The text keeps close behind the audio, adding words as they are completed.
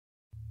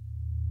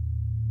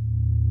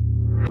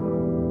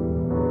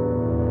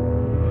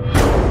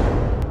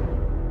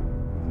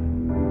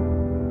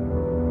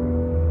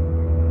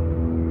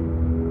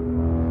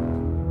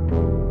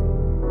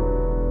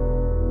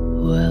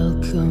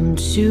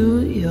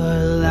your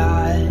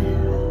life.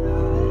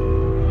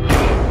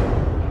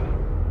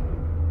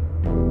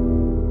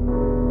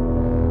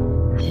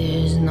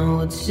 There's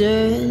no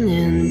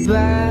turning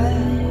back.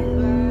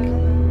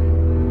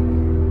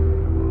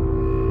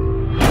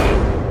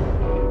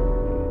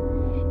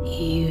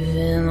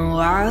 Even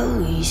while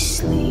we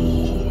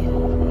sleep,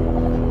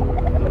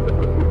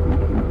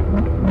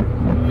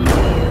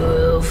 we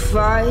will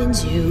find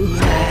you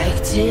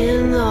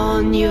acting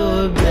on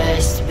your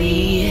best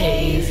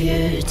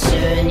behavior.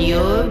 Turn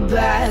your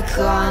back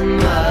on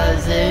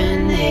Mother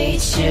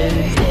Nature.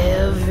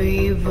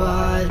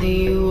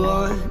 Everybody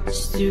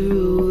wants to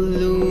rule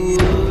the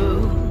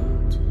world.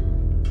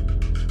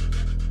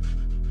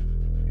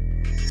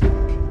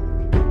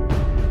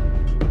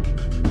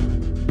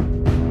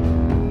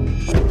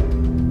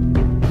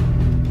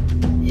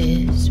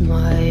 It's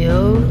my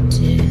own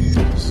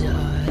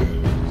desire.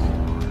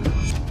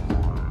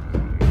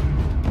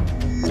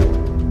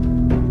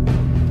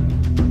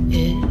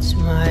 It's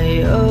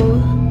my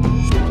own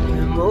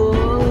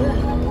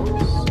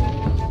remorse.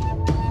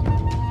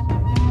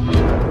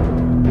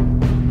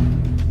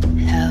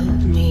 Help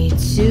me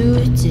to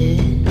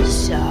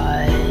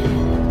decide.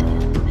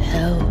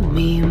 Help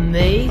me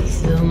make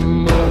the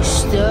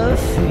most of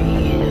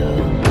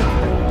freedom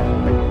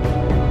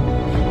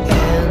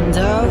and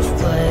of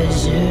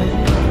pleasure.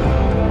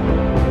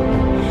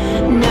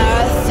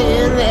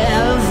 Nothing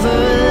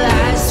ever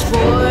lasts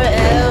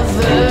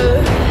forever.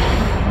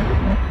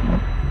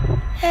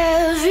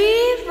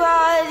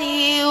 Everybody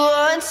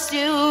wants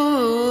to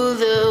rule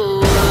the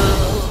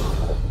world.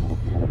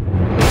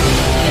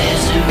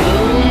 There's a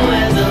room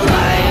where the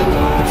light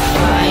won't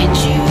find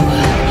you,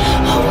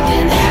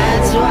 holding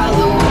hands while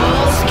the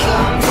walls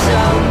come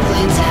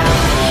tumbling down.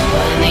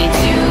 When they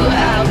do,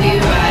 I'll be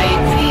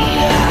right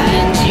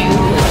behind you.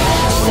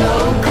 So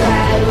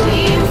glad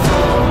we've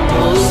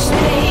almost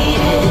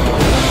made it.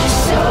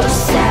 So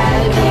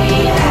sad we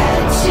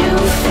had to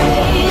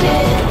fade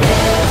it.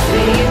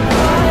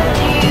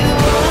 Everybody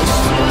wants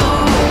to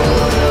rule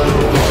the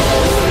world.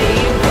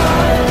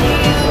 Everybody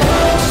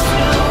wants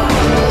to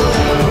rule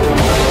the world.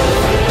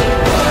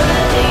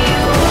 Everybody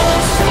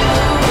wants to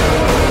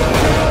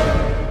rule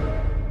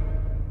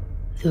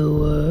the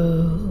world.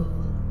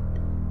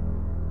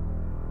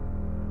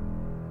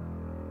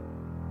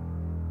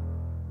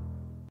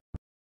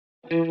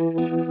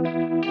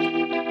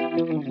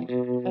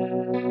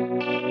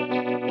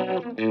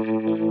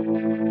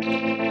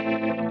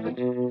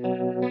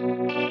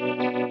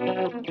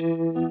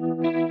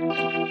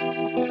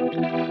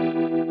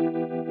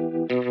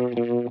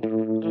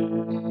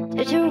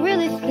 Did you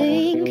really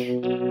think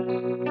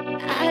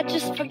I'd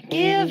just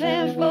forgive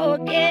and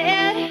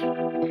forget?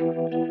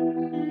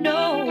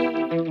 No.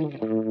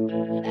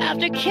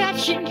 After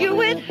catching you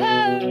with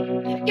her,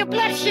 your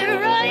blood should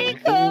run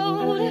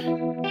cold,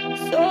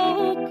 so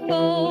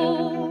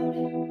cold.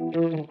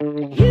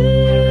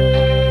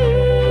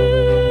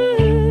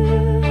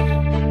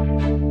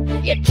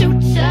 You're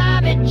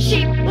two-time and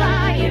cheap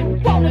lying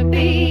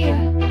wannabe.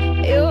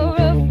 You're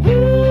a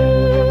fool.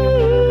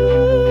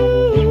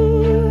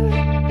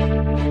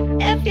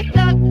 If you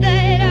thought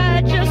that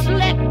I'd just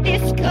let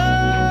this go,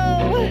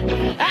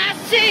 I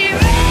see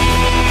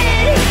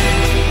red,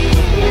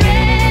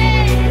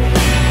 red,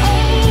 oh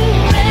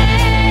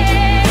red.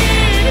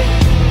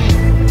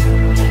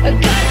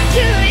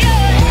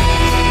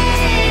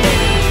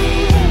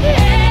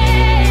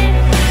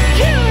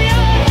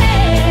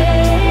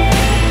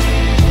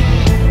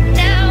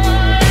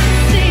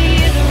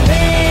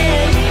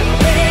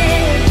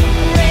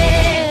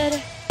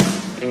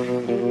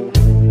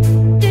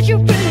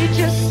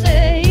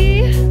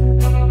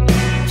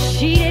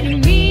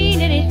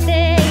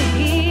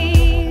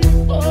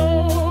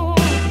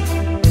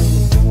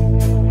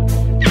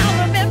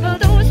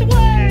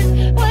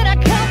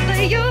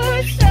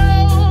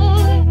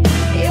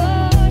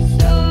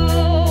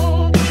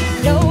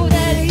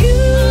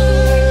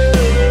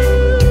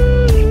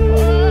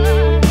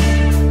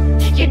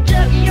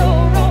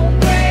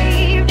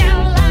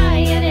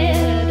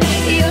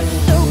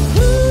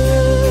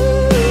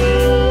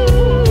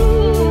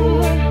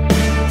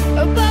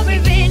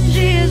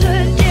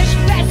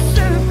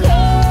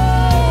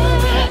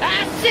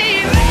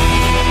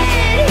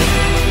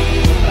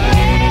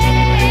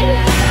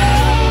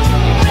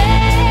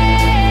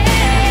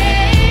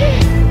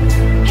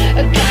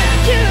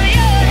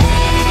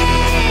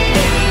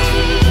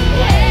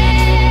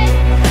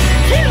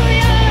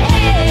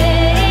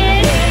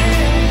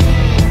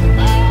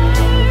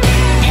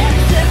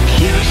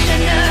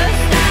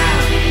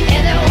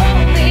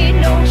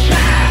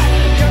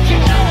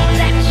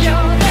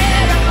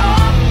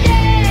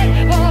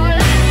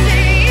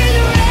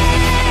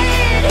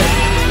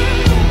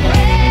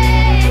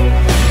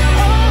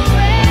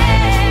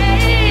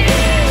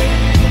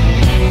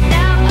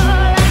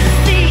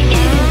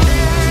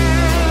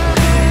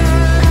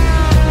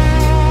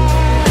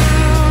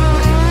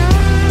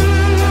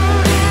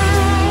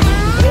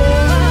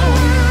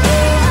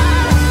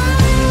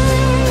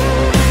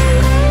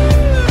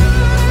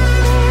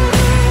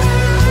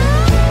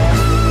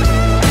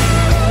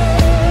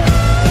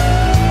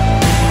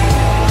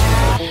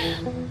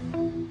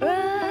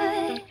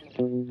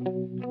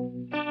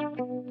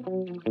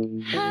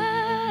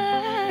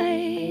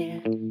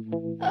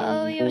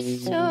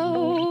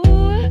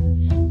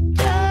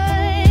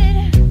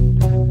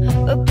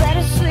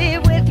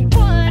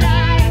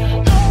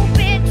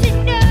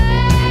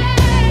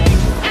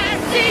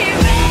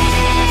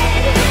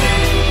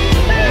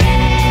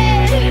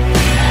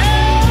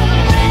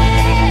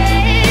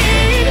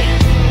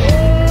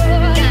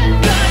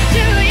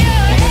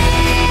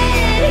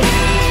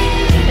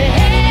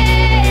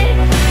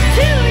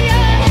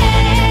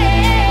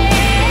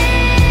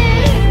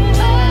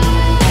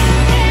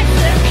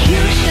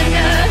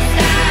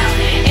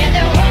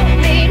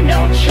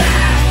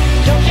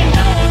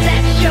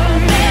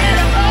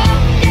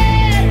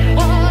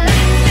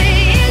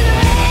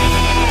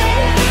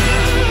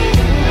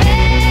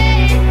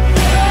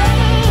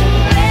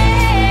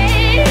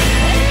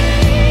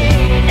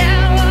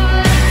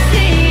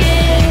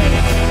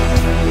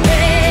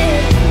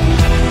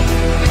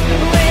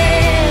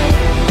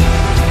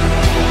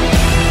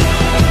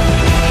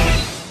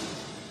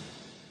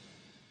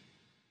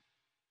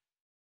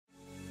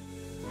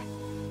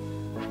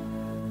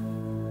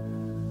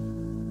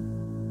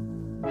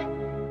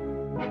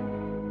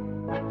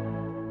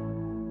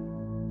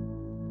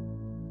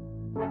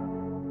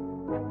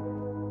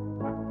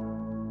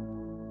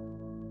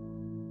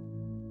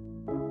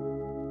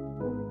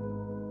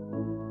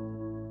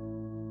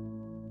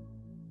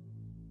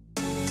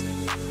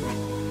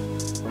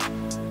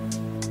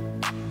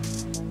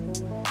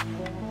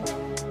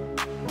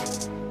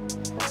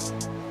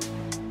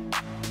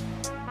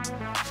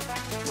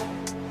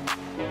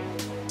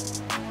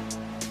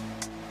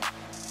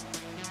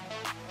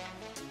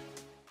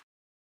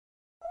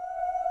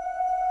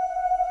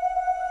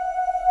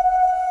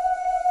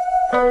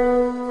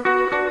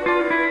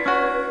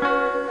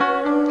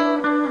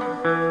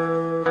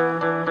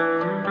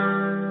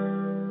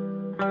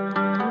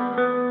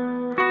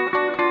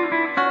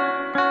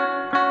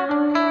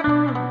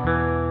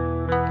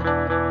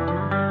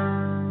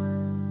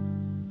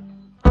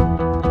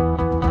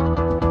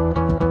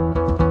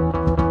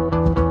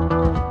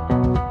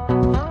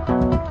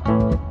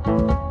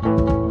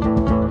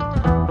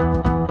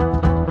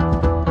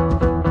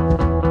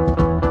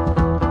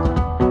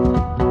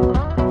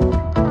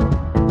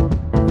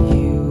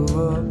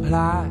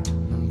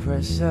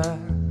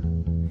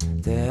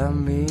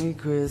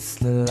 is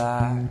the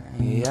lie,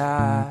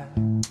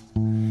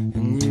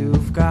 and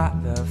you've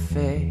got the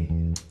faith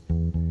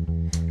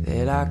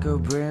that I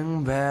could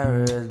bring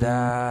paradise.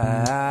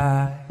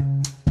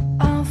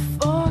 I'll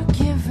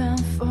forgive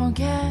and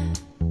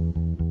forget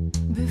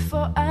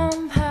before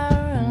I'm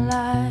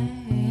paralyzed.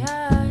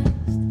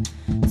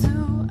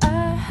 Do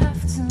I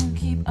have to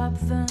keep up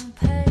the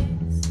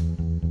pace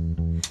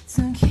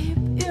to keep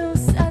you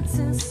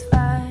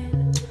satisfied?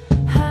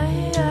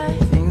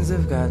 Things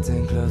have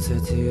gotten closer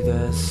to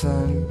the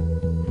sun,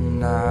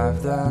 and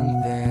I've done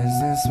things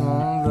in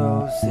small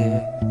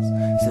doses.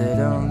 So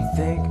don't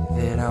think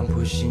that I'm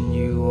pushing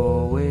you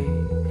away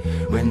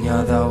when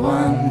you're the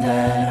one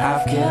that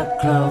I've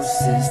kept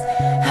closest.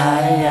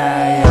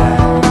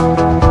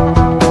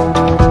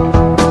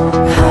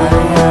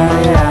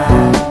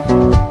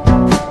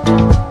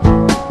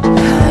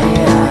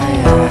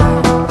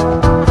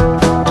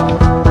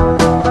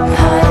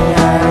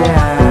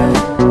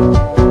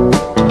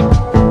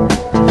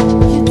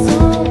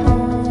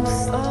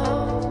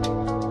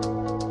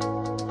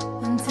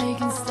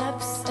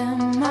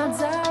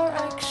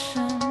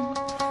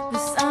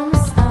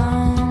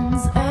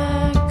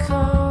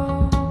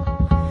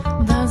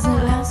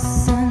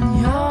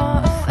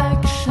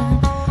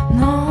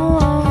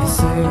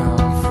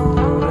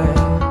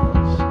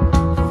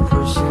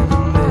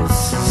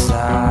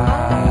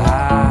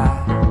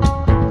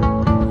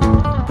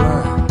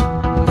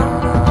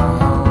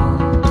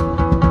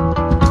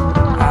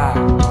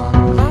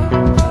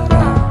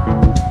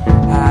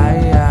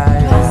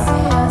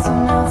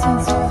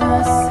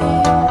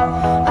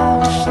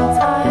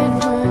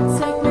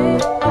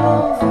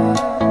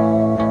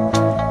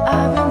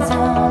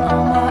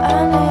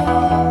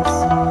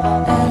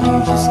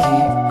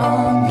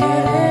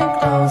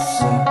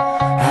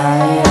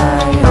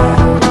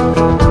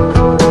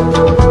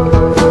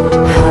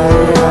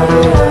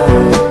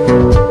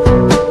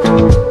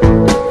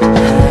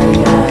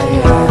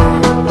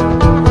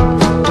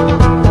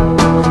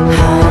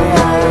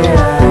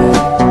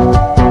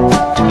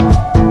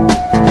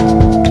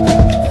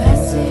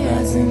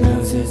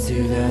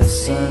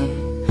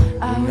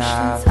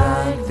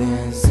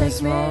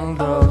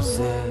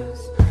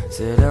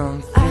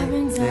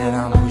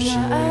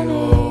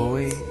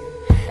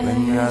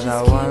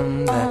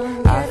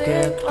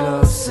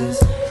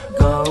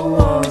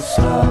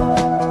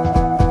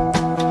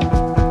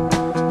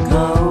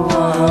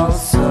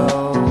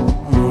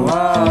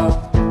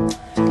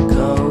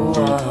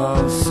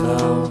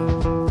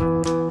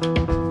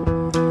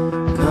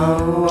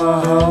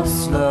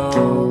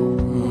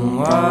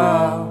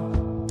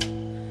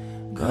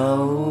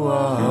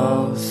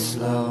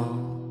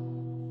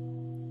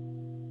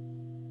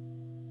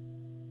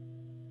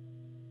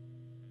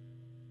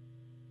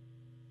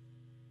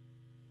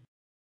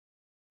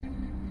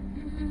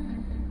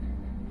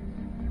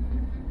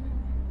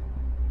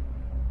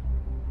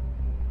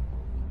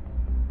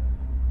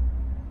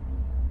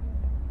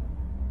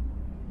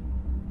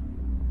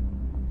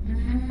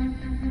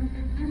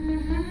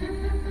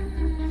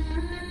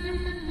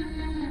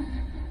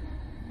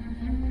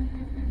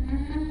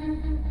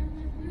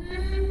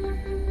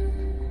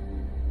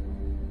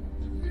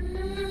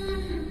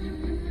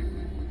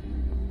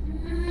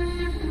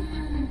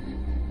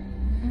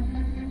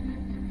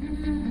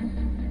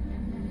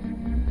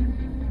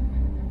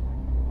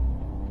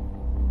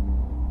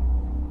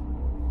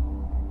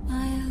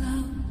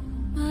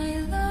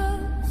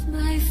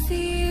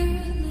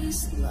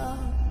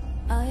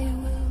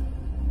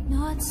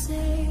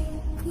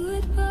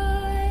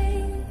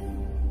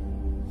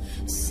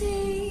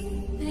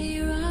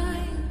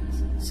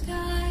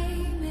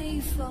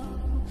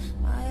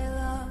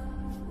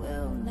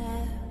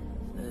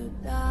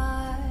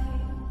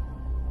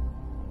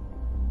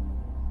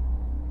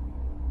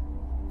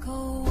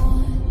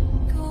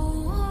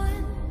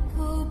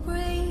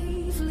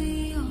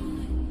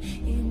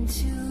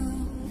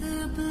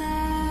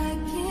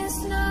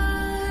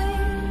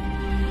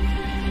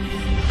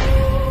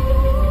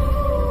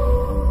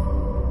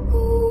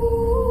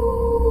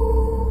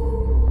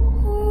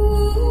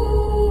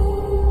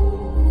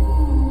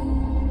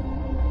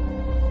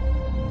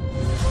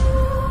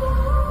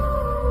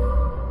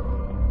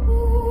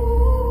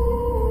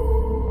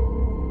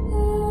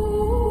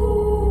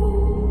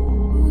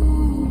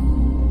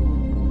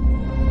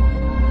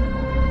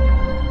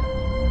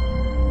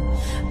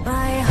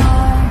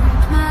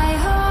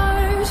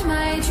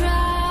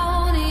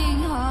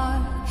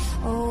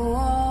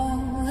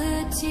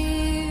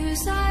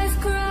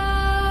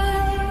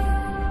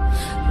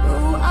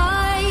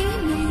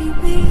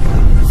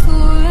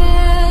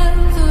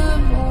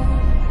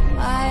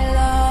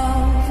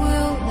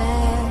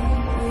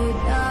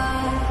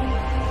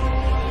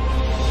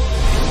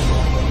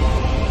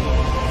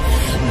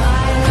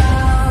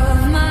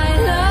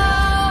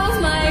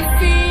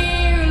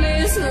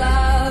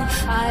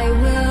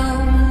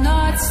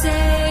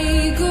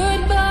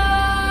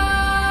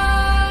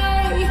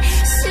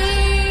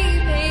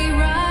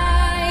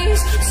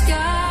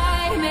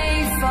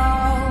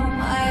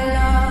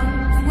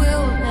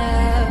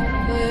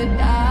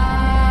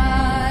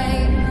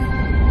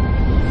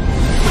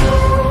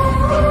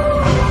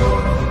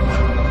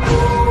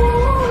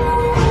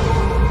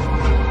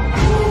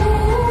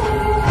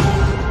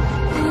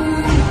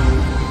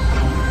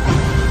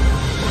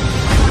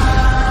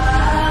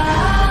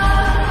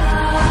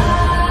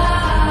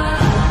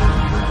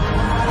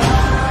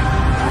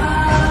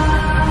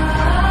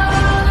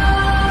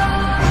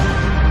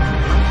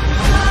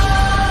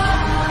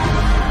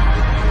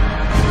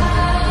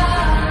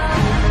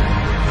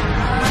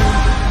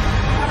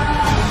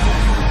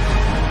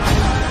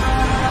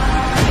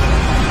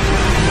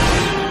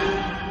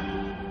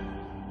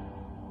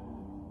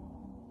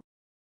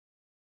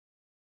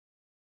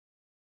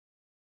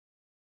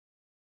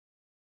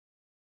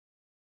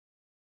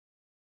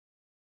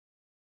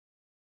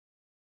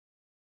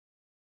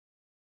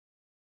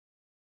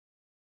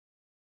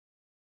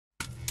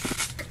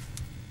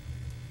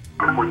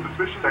 report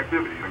suspicious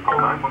activity and call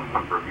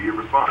 911 for immediate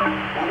response.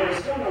 Now, there's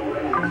still no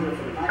word on cure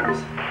for the virus.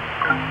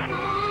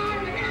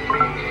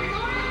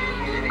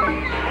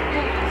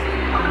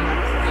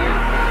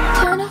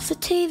 Turn off the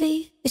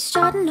TV, it's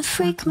starting to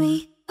freak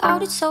me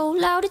out. It's so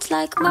loud, it's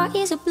like my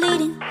ears are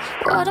bleeding.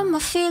 What am I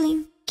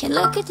feeling? Can't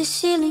look at the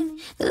ceiling.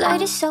 The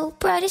light is so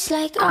bright, it's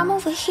like I'm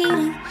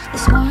overheating.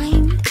 This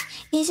mind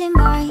isn't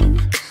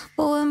mine,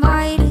 who am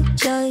I to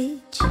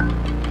judge?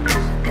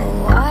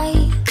 Oh,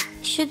 I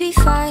should be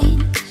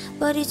fine,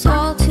 but it's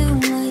all too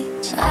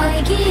much.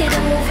 I get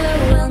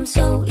overwhelmed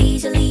so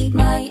easily.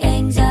 My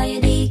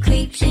anxiety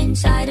creeps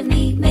inside of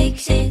me,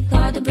 makes it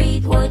hard to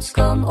breathe. Words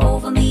come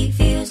over me,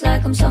 feels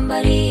like I'm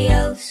somebody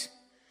else.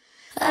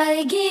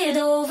 I get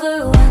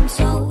overwhelmed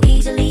so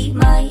easily.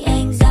 My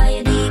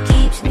anxiety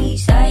keeps me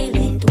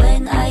silent.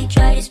 When I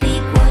try to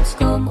speak, words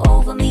come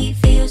over me,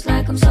 feels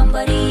like I'm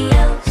somebody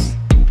else.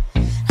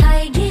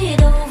 I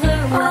get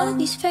overwhelmed. All of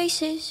these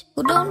faces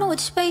who don't know what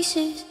space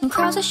is, and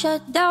crowds are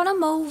shut down,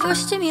 I'm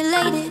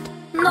overstimulated.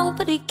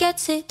 Nobody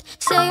gets it,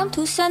 say I'm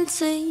too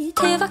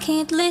sensitive. I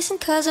can't listen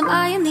cause I'm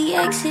eyeing the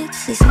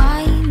exits. This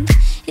mind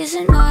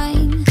isn't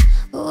mine,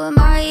 who am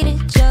I to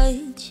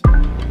judge?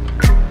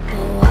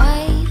 Oh,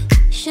 I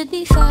should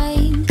be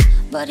fine,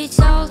 but it's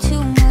all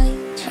too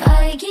much.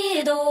 I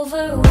get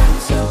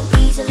overwhelmed so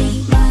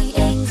easily. My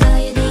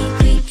anxiety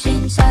creeps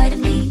inside of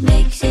me,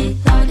 makes it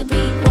hard to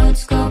breathe.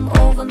 Words come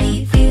over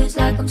me, feels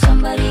like I'm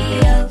somebody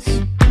else.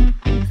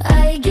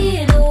 I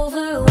get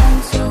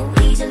overwhelmed so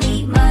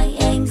easily. My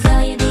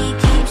anxiety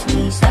keeps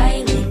me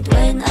silent.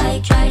 When I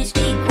try to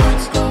speak,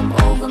 words come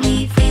over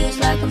me, feels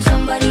like I'm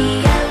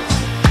somebody else.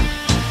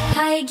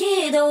 I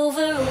get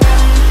overwhelmed.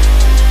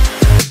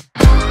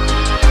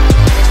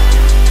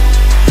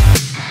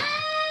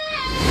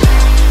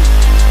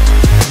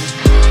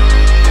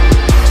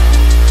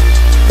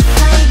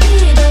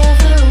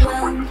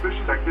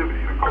 Activity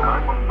and call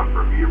 911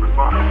 for immediate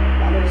response.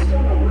 Now, there's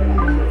still no word on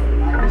cure for the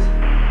virus.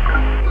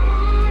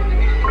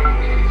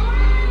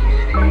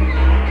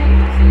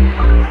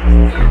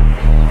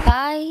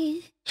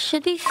 I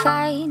should be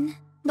fine,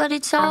 but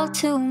it's all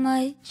too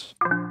much.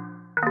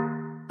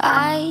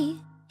 I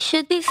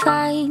should be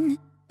fine,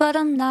 but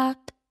I'm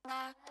not.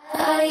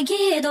 I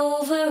get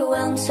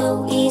overwhelmed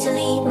so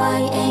easily.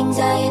 My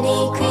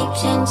anxiety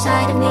creeps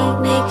inside of me,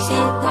 makes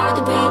it hard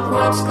to breathe.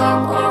 Words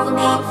come over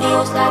me,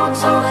 feels like I'm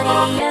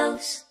somebody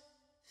else.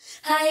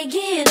 I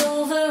get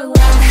overwhelmed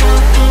so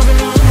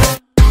easily.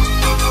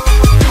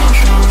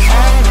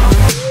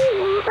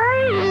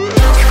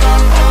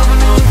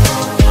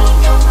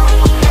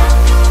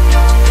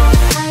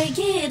 I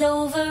get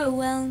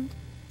overwhelmed.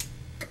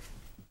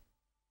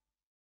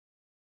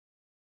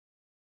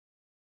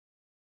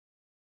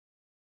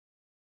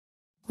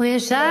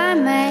 Wish I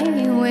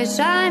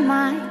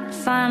might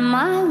find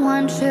my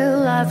one true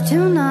love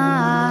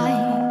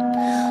tonight.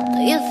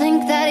 Do you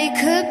think that it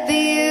could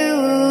be you?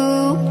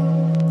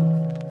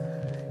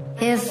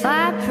 If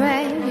I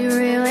pray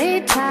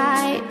really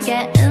tight,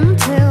 get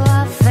into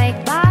a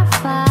fake bar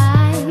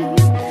fight,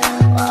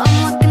 while I'm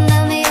walking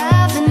down the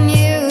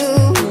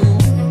avenue.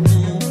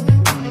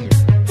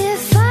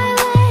 If I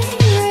lay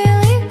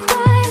really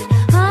quiet,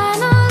 I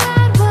know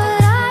that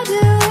what I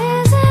do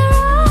isn't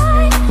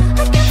right.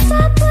 I can't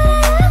stop what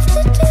I have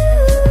to do.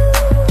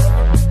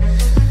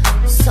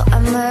 So I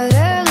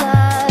murder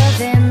love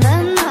in the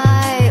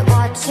night,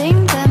 watching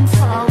them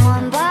fall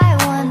one by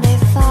one. They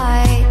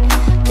fight.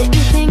 Do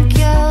you think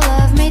you'll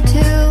love me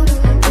too?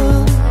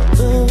 Ooh,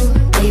 ooh.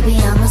 Baby,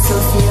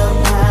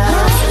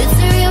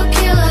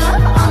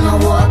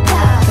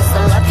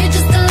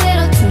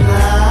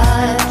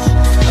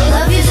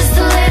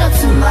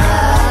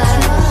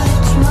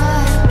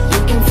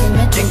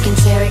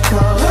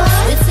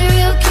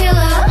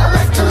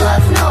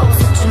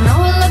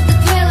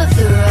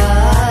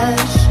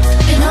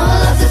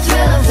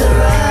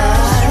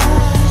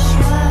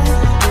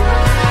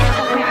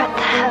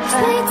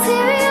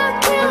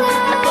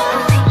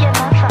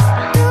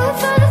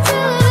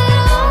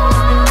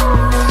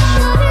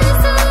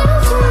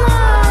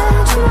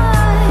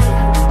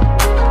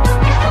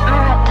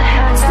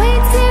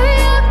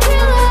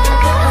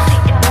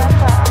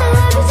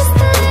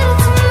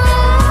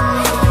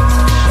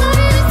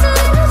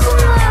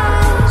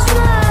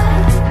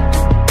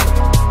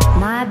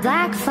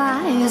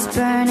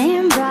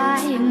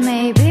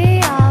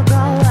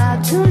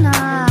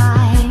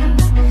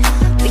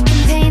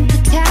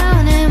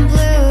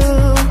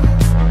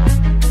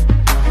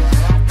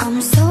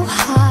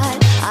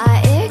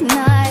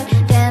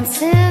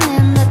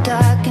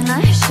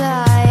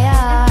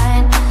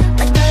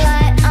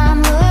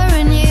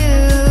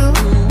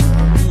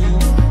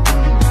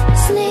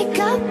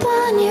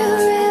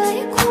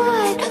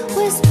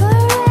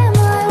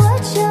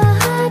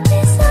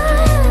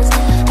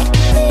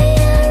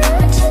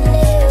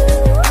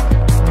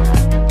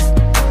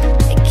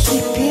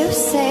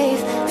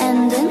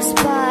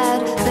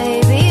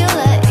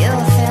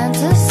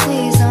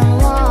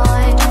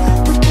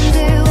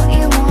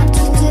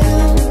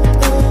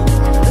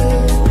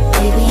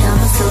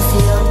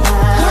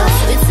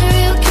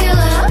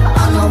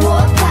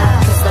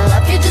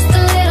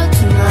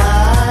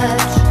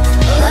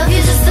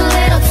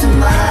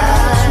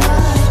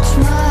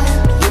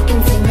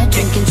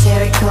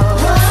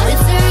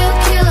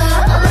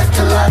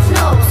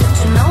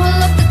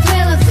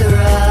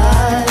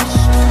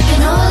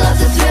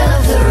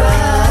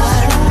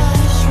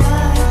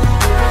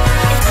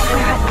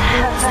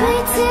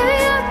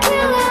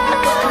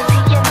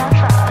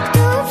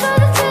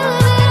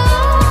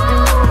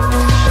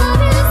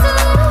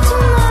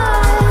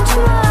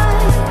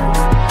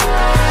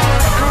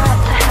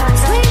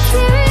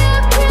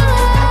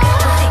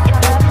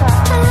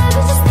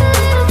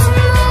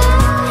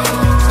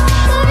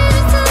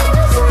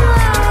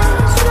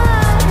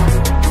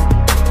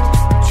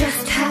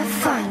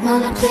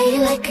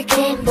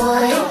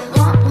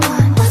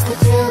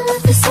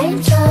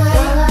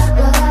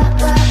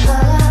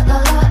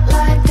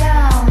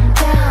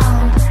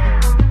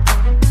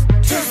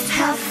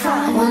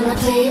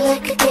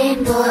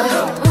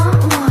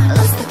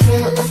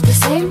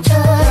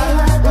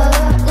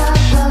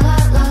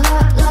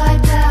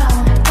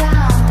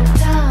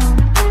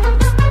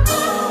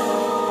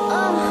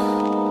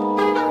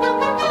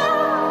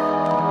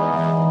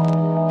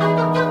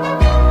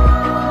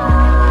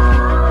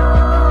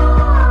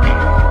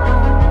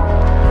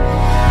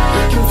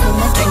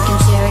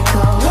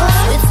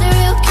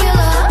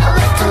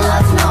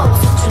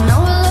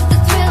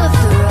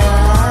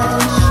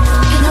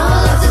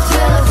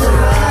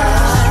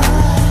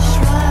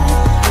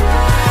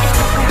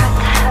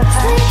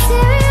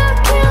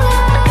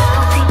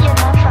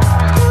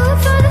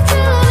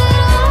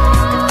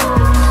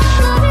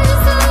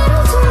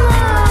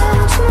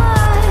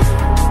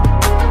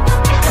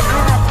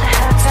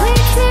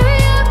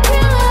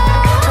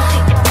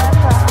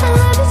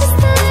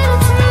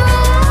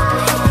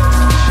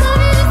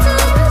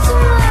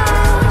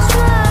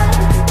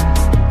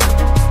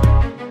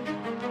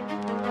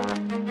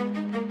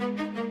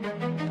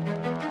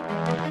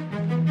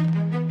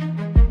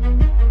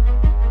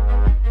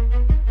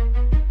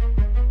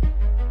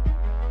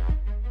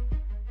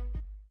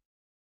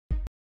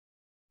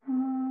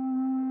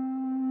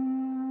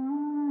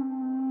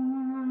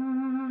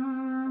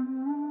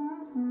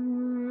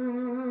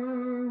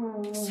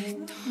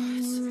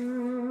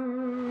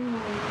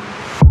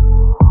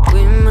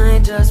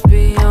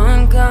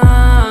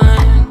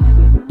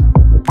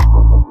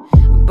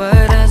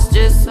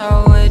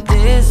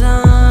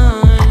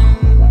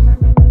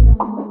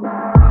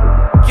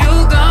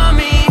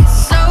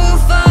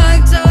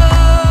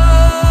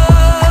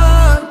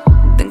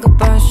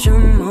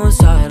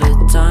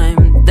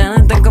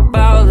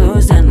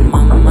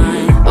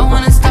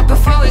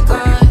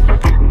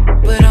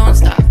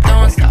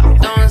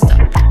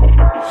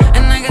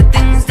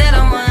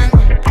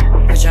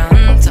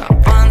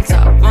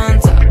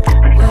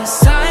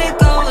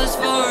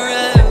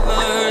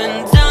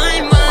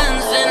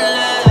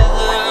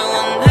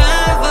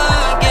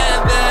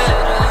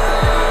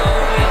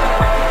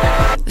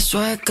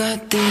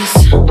 got these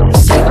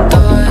sick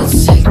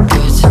thoughts, sick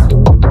thoughts,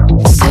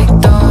 sick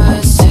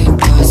thoughts, sick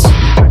thoughts.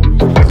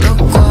 Look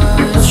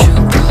what you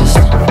caused.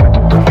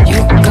 You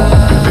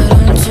got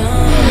them too.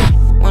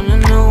 Wanna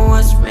know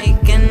what's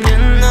making you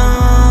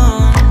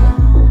numb.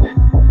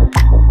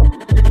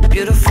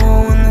 Beautiful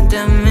when the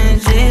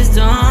damage is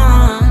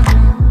done.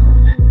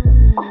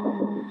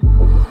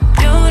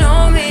 You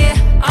know me,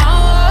 I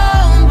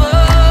won't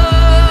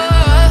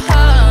budge.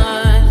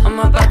 I'm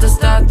about to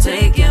start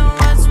taking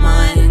what's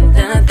mine.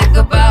 Then I think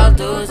about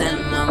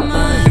losing my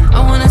mind. I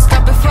wanna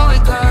stop before we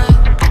cut,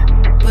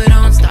 but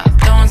don't stop,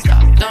 don't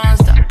stop, don't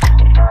stop.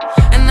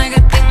 And I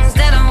got things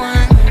that I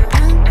want,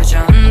 but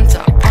you're on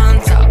top, on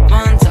top,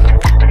 on top.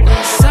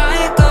 When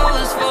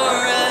cycles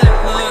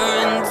forever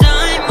and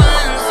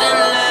diamonds and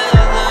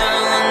leather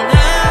will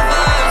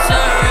never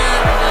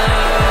surrender.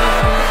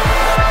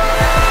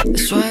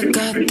 That's why I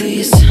got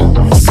these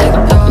sick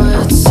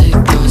thoughts, sick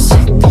thoughts.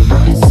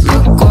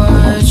 Look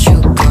what you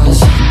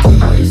caused.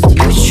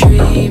 You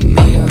treat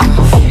me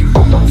rough.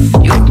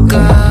 You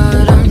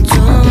got them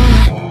too.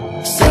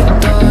 Sick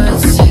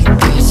thoughts, sick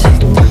thoughts.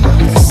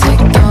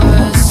 Sick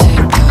thoughts,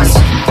 sick thoughts.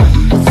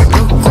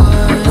 Look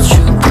what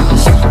you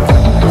caused.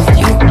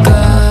 You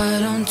got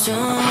them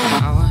too.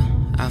 Hour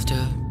after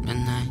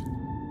midnight,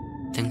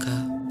 think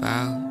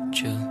about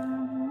you.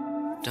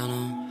 Don't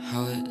know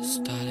how it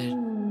started.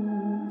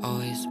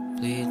 Always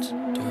bleeds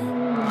through.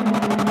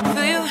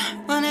 Feel you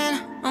running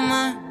on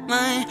my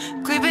mind,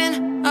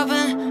 creeping up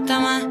and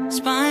down my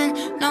spine.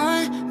 No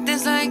one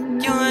thinks like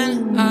you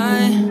and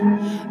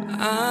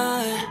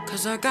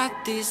cause I got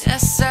these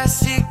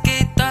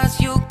SICK thoughts.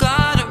 You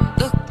got 'em.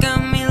 Look at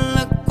me,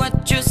 look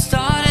what you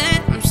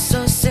started. I'm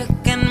so sick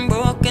and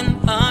broken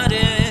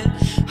hearted,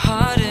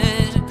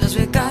 cause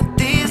we got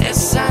these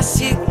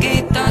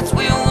SICK thoughts.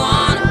 We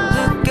wanna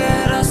look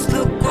at us,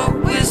 look what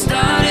we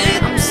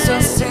started. I'm so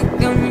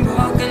sick and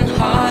broken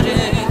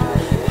hearted,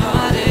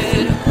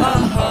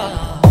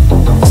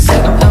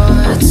 Sick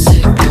thoughts,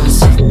 sick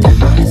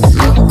thoughts.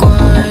 Look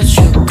what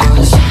you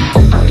caused.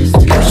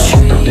 You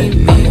treat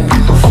me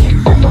rough.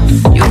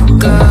 You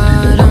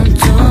got 'em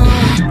too.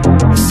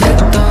 Sick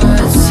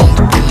thoughts, sick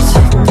thoughts.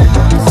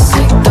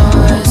 Sick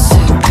thoughts,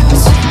 sick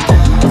thoughts.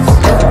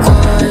 Look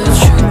what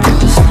you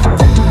caused.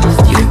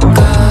 You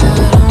got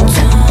 'em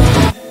too.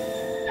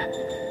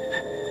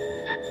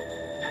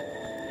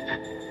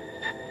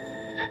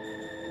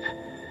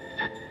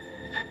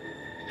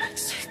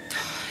 Sick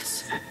thoughts.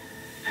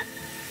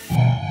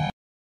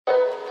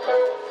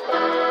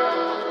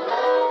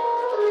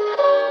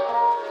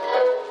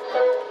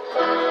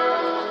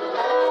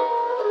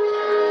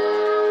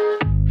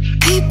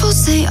 People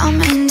say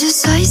I'm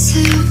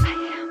indecisive.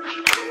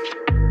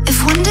 If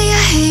one day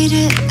I hate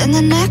it, then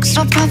the next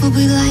I'll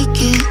probably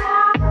like it.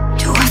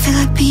 Do I feel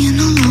like being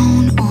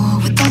alone or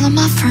with all of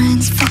my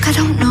friends? Fuck, I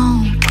don't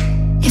know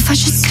if I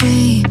should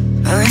stay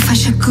or if I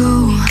should go.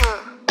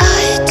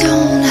 I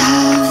don't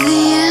have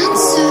the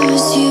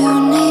answers you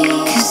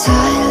need, cause I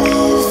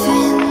live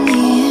in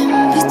the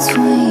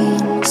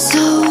in-between.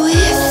 So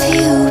if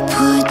you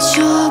put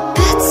your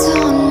bets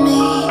on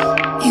me,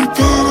 you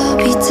better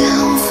be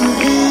down for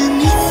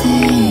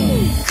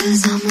anything.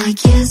 Cause I'm like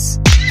yes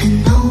and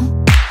no,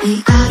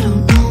 wait, I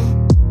don't know.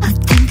 I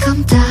think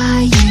I'm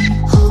dying,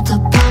 hold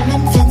up, I'm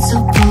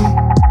invincible.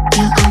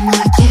 Yeah, I'm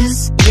like yes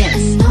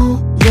and no,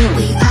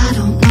 wait, I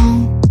don't know.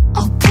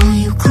 I'll pull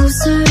you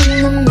closer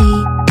into me,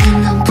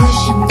 and I'm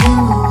pushing you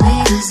away.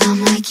 Cause I'm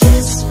like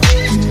yes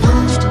and no,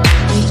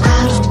 wait,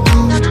 I don't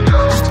know.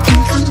 I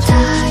think I'm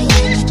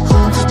dying,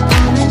 hold up,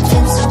 I'm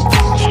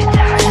invincible.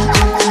 Yeah,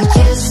 I'm like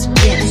yes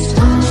and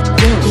no,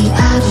 wait,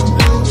 I don't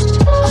know.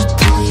 I'll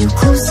pull you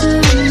closer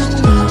into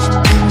me,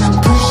 and I'm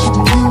pushing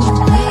you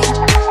away.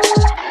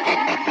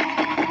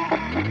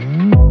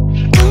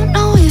 Don't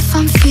know if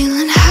I'm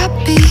feeling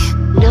happy.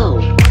 No.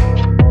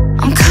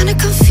 I'm kinda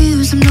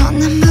confused, I'm not in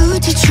the mood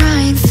to try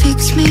and fix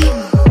me.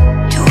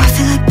 Do I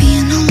feel like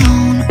being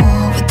alone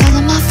or with all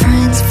of my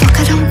friends? Fuck,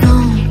 I don't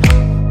know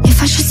if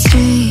I should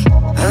stay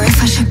or if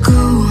I should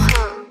go.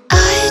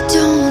 I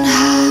don't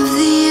have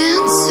the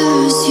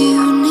answers you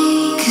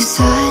need, cause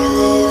I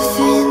live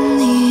in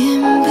the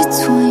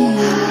in-between.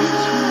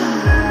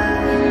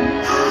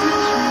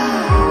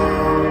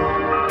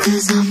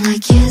 Cause I'm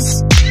like yes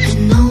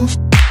and no,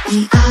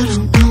 wait, I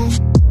don't know.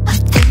 I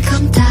think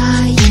I'm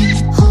dying,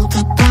 hold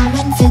up, I'm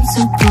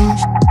invincible.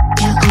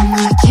 Yeah, I'm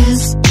like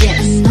yes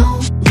and no,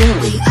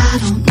 wait, I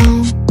don't know.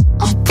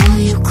 I'll pull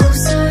you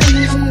closer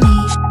into me,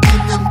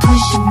 and I'm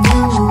pushing you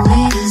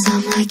away. Cause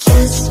I'm like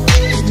yes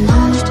and no,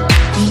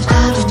 wait,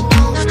 I don't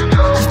know.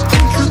 I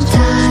think I'm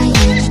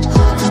dying,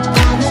 hold up,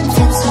 I'm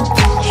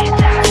invincible.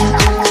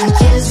 Yeah, I'm like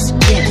yes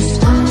and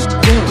no,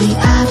 wait,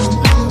 I don't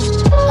know.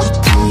 I'll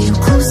pull you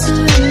closer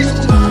into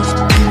me,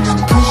 and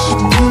I'm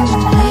pushing you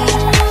away.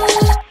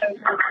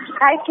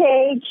 Hi,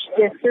 Paige.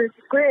 This is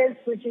Grizz.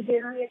 Would you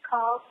give me a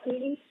call,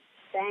 sweetie?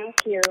 Thank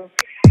you.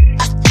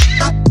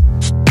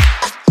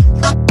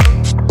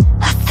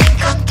 I think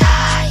I'm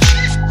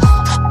dying,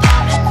 hold up,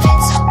 I'm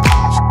invincible.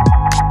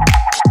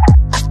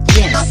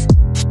 Yes.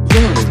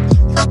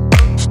 No.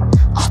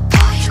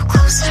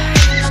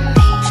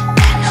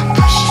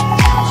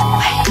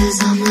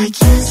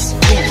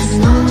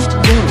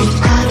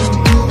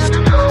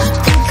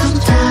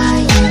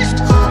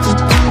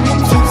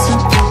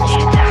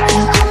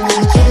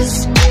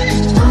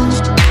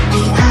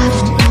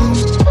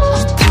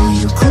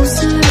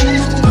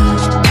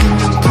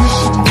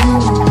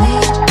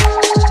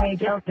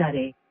 L.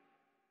 Duddy.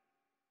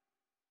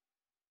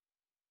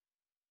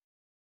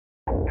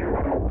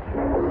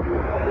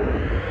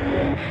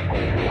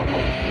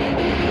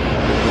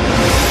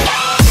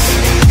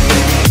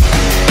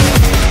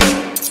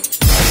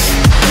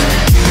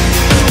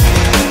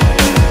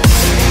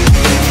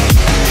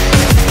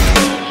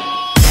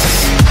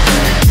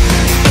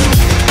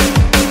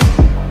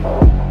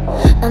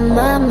 I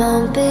mind my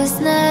own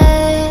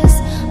business,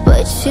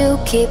 but you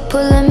keep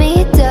pulling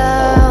me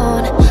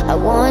down. I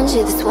warned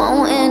you this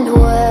won't end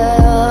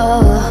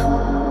well.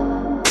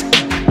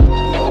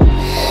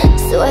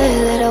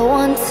 Swear that I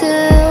want to.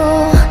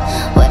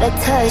 What I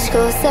touch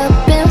goes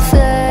up in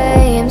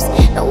flames.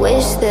 I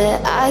wish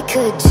that I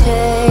could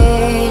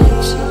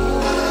change.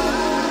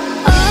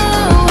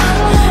 Oh,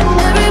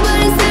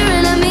 everybody's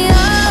staring at me.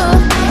 Oh,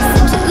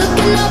 since you're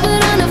looking up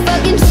but on a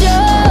fucking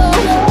show.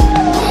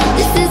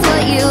 This is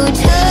what you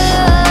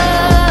chose.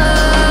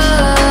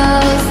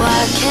 Why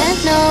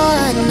can't no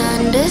one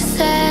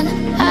understand?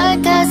 I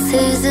got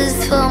scissors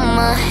for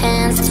my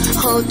hands.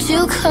 Hold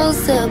you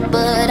closer,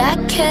 but I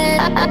can't.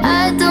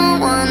 I don't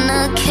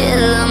wanna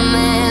kill a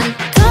man.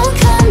 Don't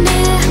come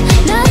near,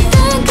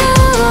 nothing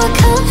good will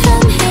come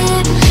from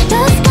here.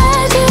 Your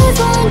scratches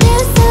won't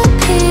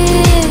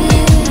disappear.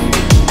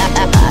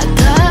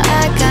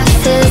 I got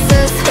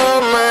scissors for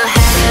my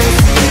hands.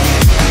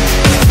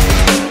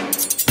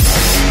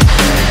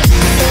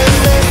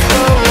 Scissors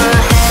for my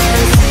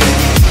hands.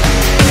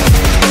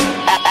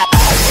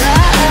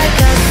 I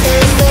got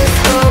scissors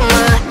for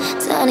my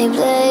tiny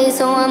place,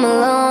 so I'm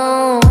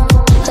alone.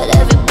 But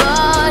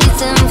everybody's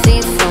 10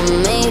 feet from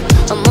me.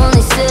 I'm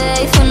only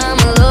safe when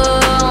I'm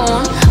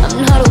alone. I'm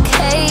not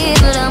okay,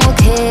 but I'm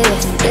okay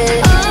with it.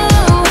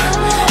 Oh,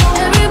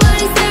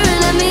 everybody's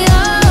staring at me.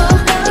 Oh,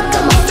 they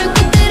got my friend,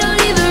 but they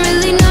don't even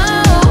really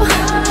know.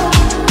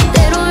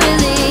 They don't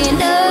really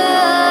know.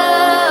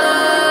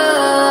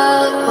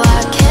 Why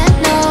can't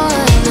no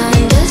one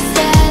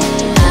understand?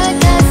 I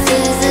got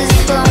scissors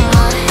for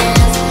my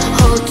hands.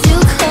 Hold you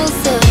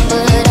closer,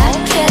 but I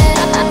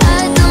can't.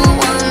 I don't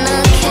wanna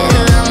kill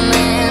a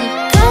man.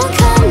 Don't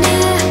come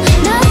near,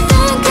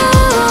 nothing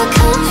good will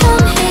come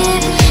from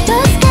here.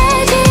 Your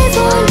scratches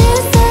won't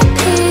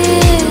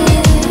disappear.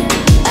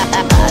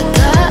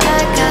 I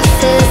got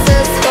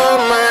scissors for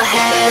my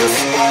hands.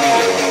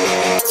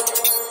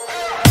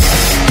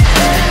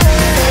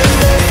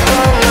 Scissors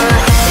for my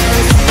hands.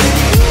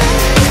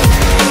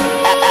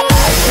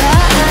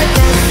 I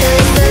got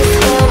scissors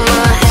for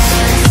my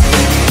hands.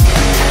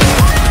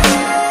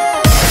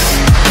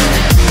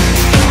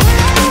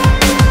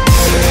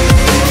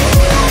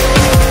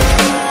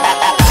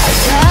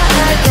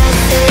 I got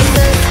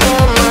scissors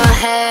for my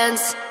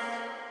hands.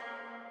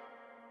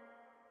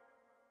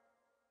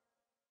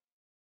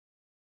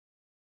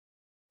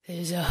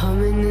 There's a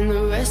humming in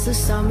the restless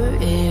summer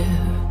air,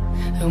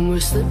 and we're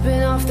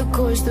slipping off the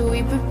course that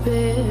we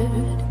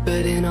prepared.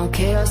 But in all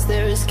chaos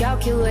there is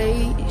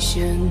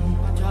calculation.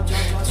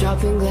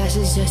 Dropping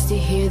glasses just to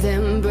hear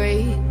them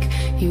break.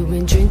 You've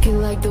been drinking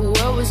like the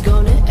world was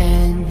gonna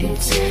end.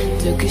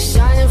 Took a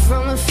shining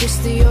from a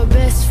fist to your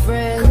best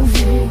friend.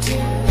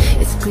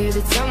 It's clear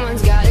that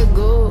someone's gotta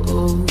go.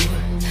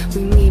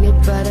 We mean it,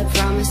 but I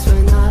promise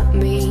we're not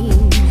mean.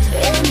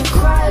 And the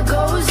cry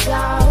goes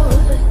out.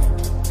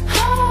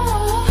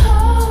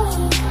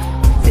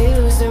 They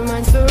lose their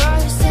minds for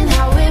us and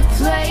how it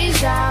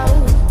plays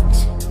out.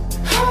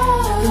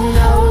 And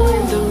now we're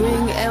in the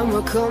ring and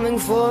we're coming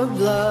for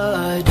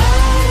blood.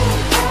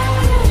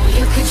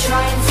 You could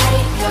try and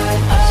take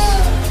us,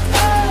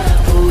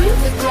 but we're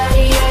the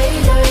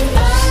gladiators.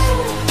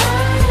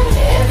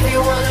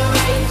 Everyone a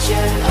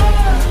ranger,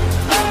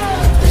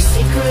 but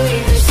secretly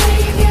the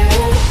savior.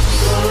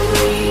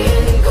 Glory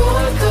and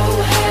gore go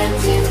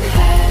hand in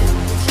hand.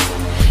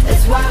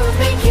 That's why we're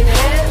making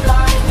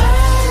headlines.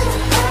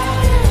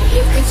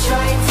 You could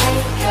try and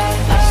take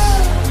us,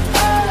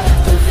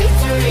 but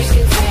victory's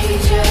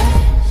contagious.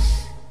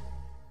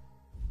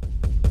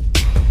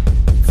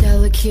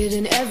 Delicate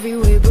in every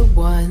way but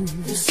one.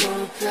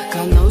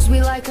 God knows we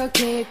like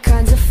archaic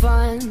kinds of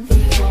fun.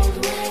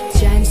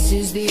 Chance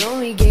is the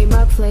only game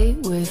I play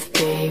with,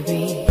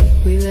 baby.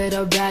 We let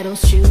our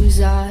battles choose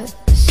us.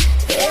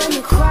 And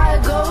the cry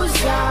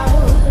goes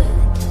out.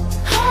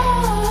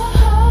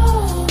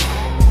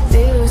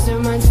 They lose their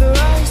minds for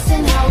us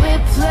and how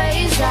it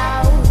plays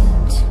out.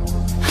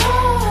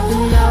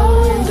 And now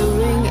we're in the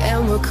ring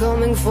and we're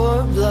coming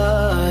for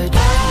blood.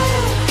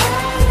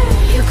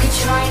 You could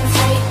try and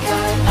take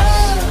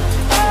us,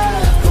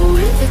 but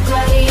we're the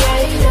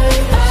gladiators.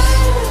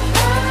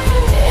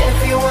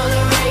 Everyone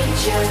a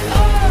ranger,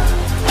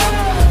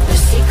 but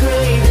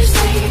secretly the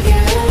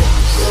savior.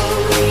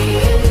 Glory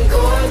and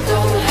gore go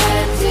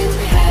hand in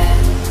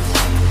hand.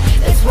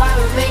 That's why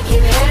we're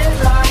making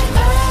headlines.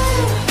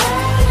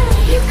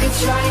 You could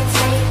try and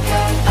take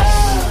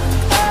us,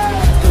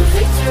 but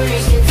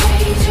victory's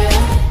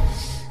contagious.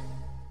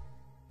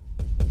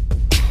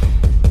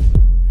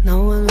 No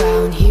one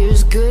around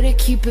here's good at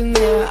keeping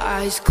their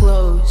eyes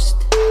closed.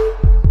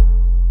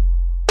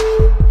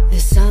 The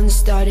sun's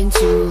starting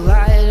to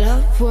light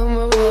up when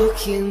we're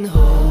broken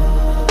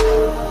home.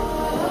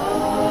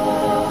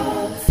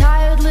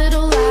 Tired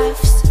little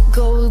laughs,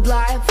 gold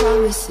light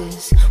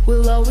promises.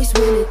 We'll always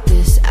win at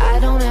this. I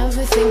don't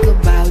ever think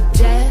about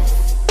death.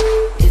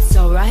 It's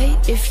alright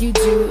if you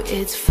do,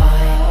 it's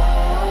fine.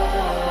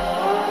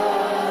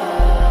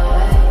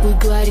 We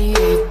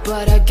gladiate,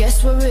 but I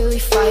guess we're really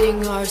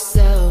fighting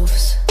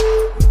ourselves.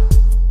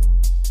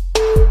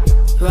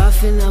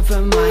 Roughing up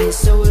our minds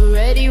so we're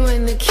ready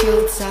when the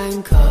kill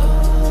time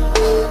comes.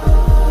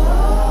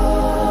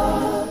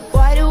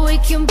 Wide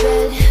awake in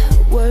bed,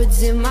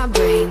 words in my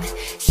brain.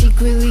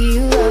 Secretly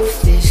you love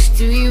fish,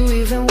 do you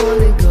even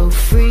wanna go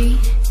free?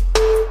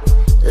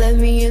 Let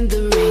me in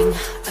the ring,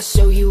 I'll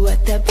show you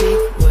what that big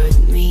word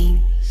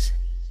means.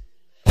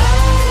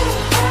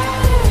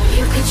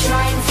 You could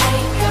try and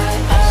take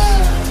us,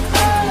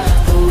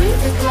 but with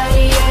the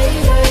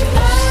gladiator,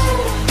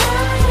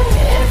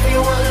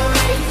 everyone a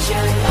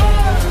ranger,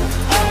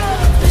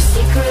 but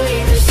secretly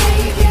the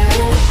savior.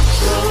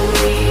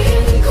 Glory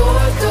and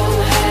gore go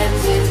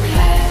hand in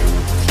hand.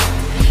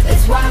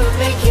 That's why we're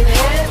making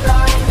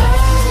headlines.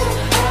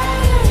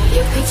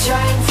 You could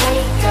try and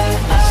take us,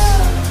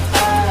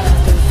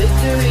 but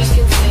victory's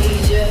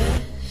contagious.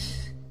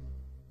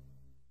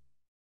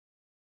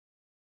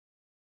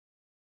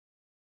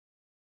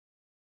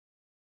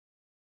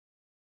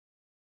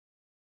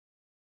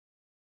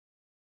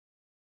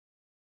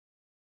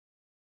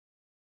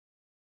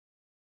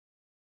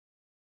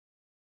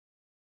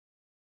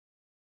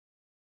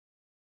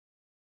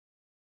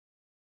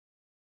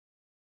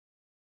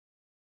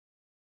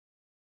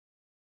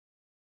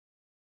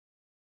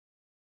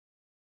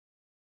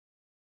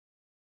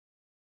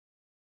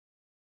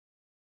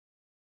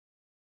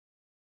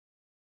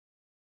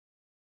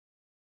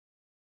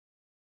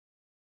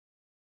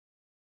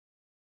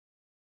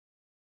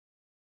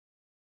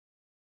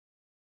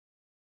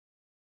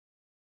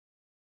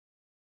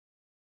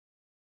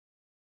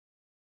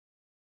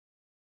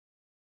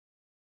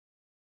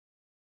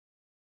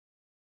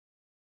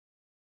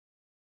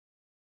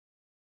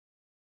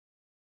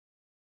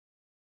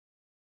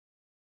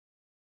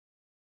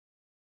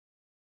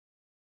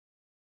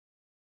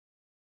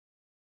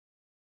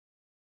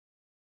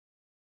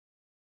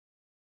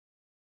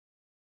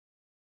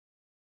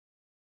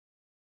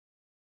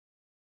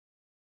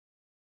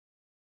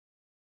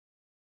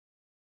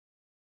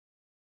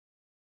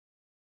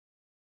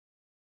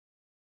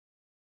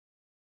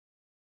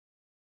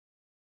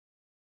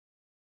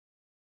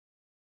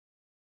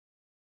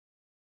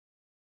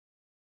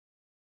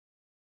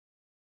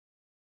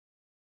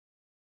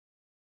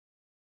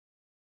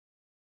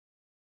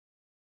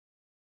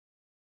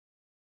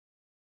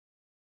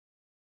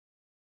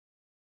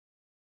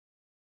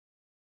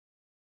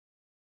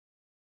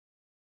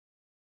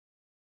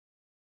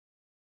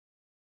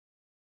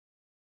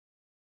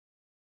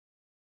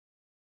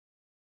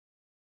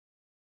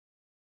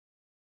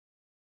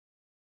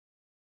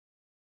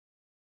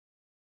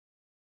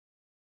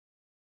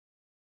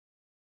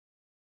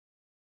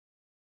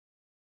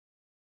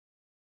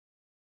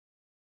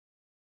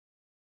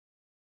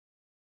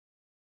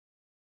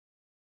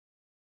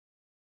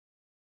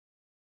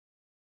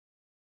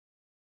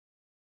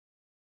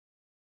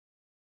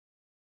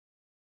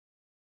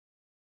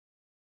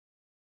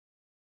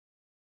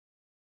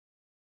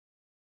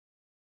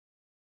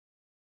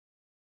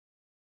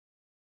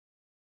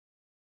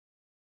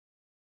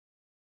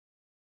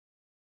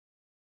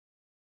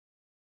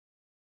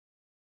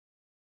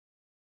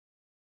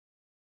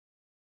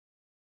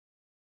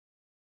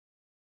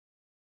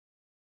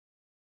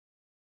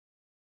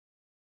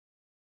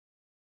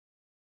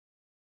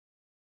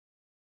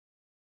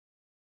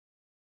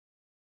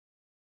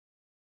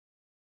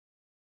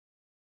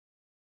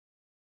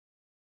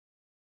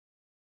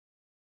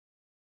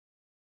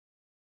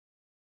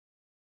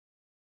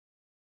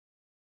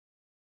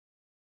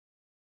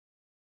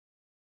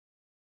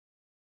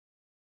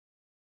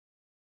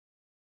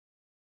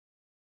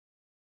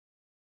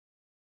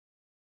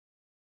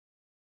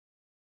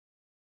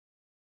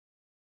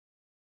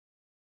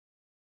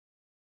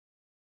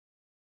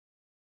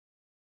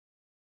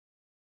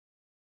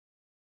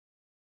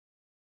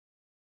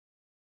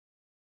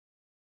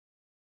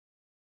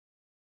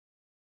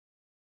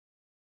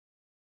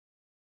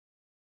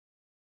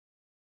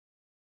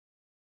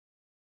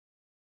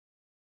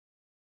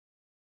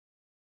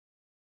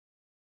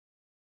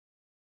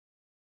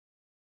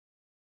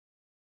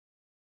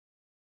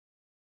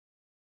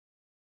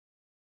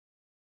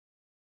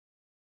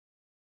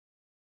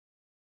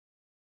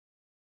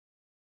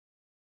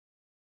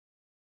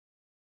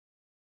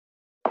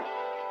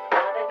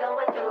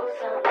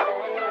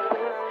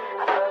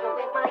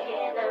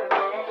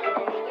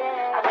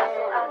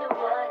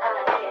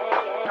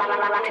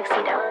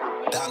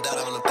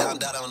 Down,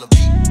 down on the beat.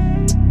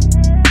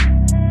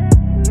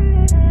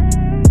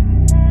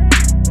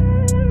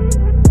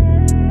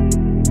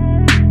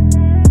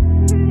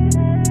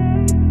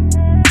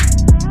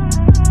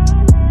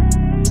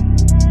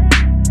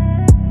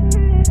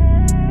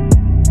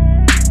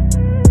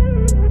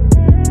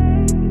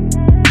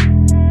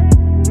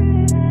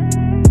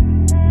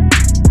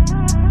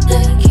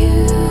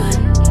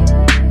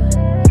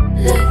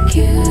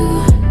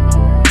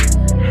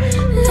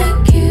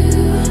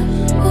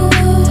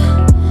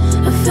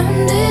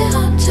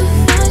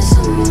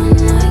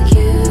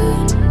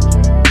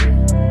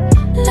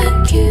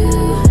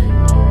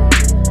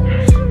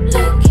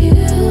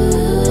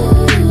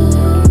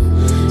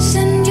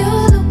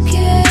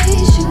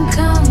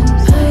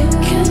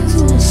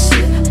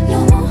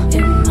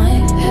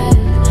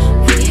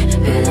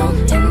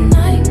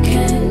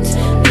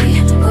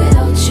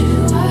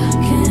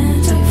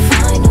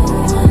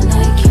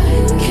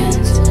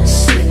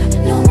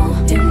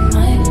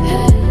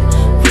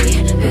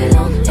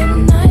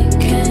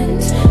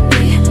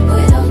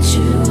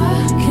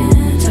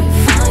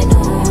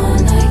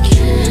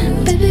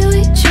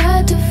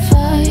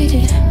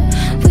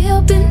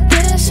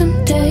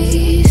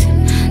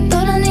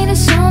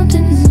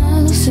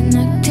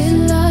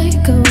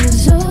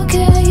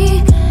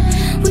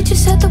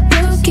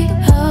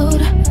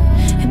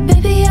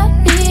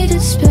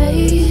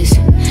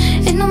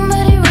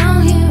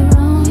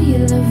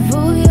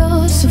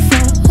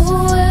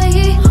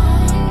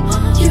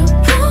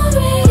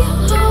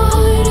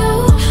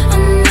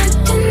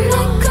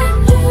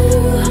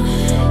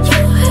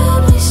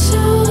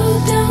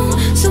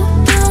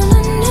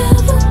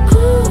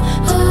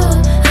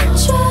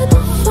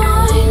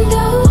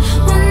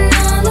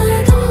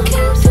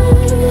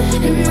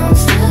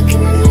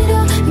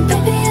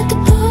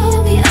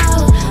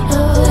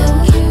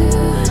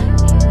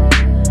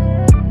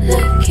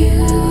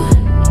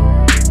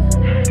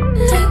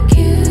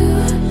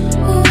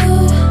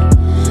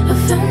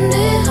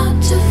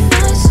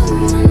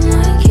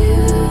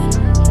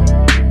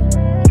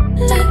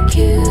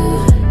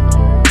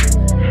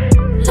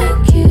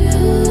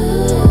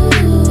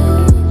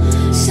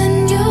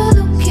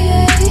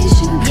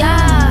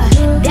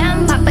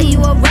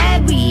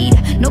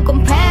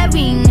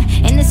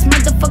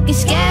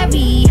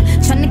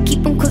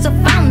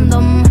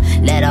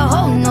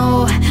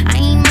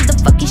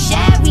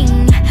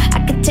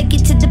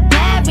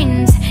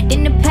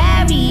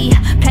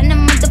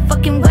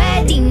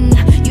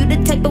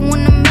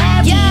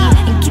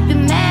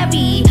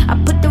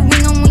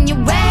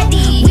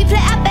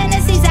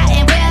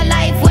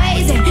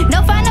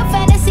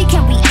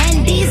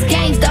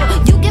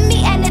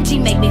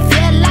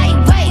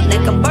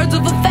 like a birds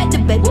of a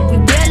feather, baby. We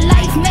real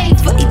life made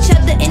for each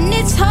other, and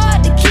it's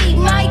hard to keep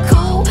my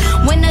cool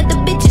when other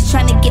bitches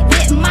tryna get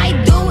with my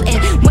dude, and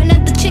when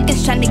other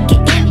chickens tryna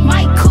get in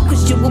my cool.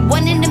 Cause you were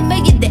one in a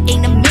million, there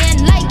ain't a man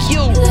like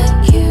you.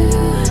 Like you,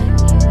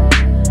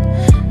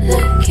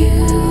 like you,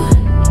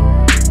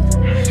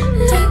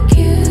 like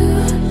you.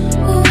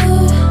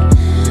 Ooh,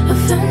 I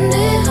found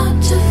it hard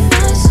to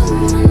find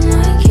someone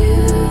like you,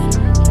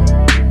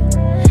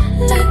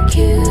 like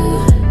you,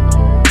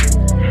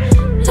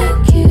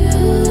 like you.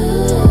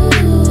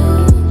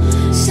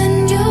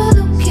 Send your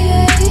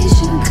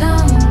location,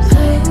 come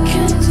back.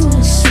 Can't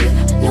sleep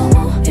no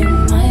more in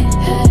my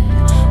head.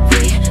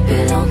 We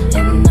belong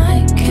and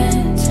I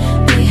can't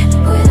be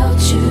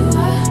without you. I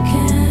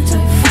can't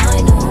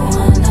find no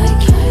one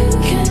like you.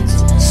 Can't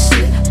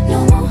sleep no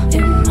more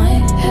in my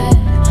head.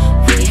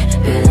 We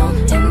belong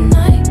and I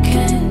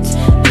can't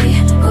be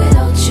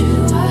without you.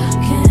 I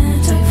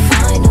can't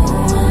find no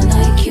one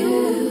like you.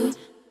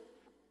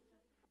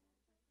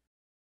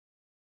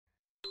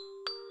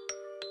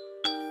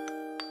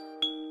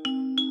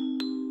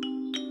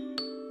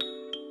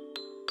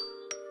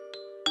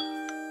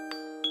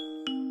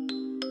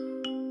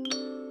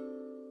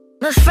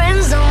 My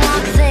friends don't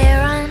walk, they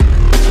run.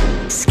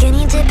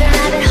 Skinny dipping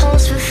rabbit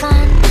holes for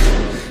fun.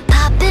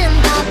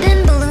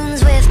 Popping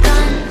balloons with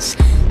guns.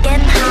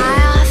 Getting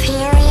high off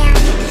helium.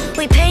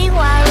 We paint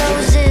white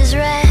roses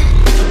red.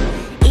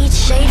 Each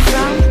shade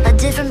from a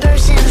different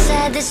person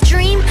said this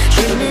dream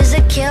is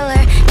a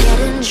killer.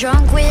 Getting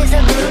drunk with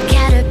a blue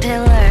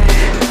caterpillar.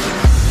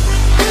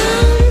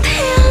 I'm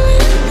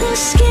peeling the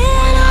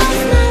skin off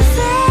my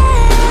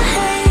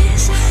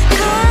face,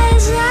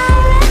 'cause I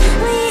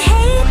really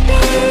hate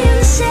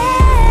being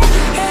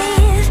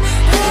safe.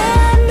 The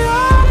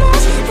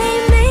normals, they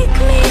make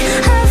me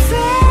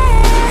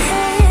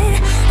afraid.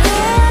 The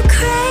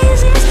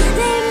crazies,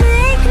 they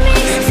make me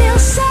feel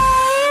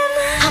sane.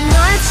 I'm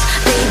nuts,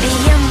 baby,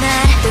 I'm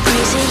mad. The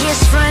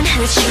craziest friend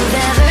that you've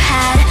ever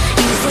had.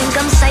 You think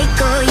I'm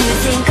psycho, you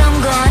think I'm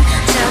gone.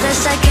 Tell the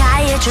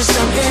psychiatrist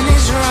something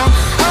is wrong.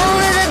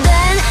 Over the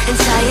bed,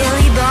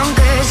 entirely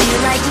bonkers. You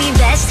like me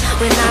best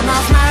when I'm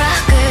off my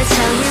rocker.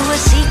 Tell you a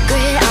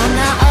secret, I'm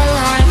not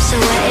alarmed. So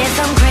what if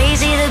I'm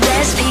crazy? The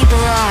best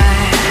people are.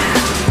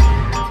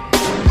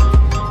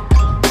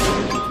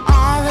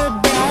 All the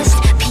best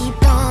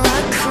people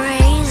are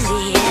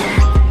crazy.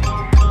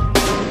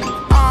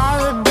 All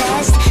the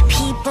best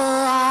people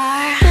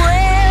are.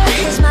 Where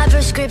is my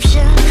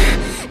prescription?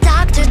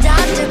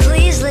 Doctor,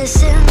 please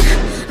listen.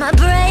 My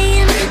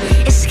brain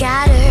is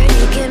scattered.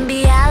 You can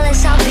be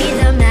Alice, I'll be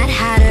the Mad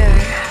Hatter.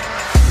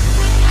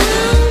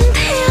 I'm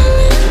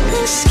peeling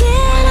the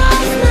skin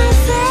off my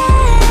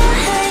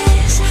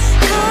face,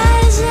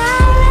 'cause I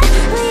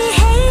really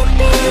hate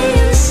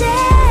being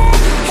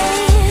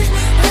safe.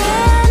 The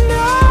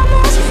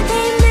normals,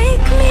 they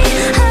make me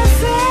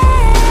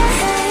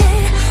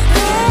afraid.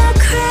 The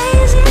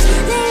crazies,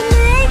 they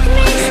make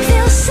me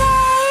feel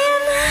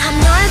sane. I'm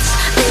nuts,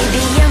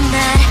 baby, I'm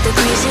mad. The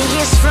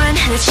craziest friend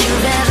that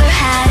you've ever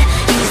had.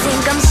 You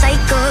think I'm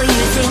psycho,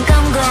 you think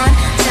I'm gone.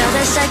 Tell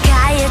the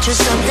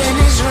psychiatrist something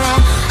is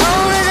wrong.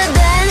 Over the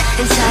bed,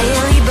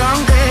 entirely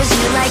bonkers.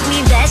 You like me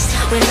best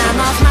when I'm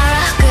off my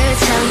rocker.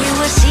 Tell you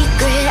a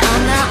secret,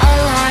 I'm not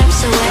alarmed.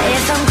 So what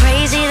if I'm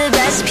crazy? The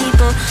best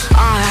people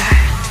are.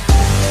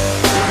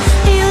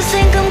 You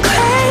think I'm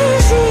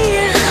crazy,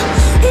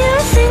 you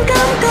think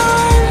I'm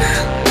gone.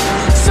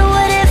 So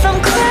what if I'm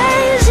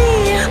crazy?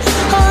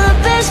 All the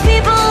best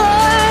people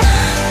are.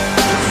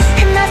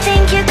 And I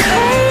think you're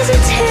crazy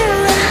too.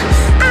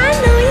 I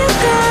know you're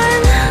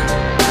gone.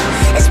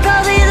 It's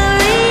probably the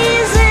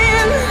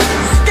reason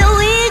that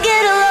we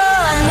get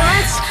along.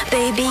 Nuts,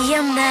 baby,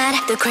 I'm mad.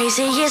 The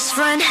craziest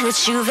friend that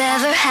you've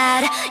ever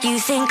had. You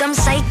think I'm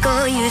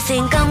psycho, you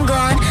think I'm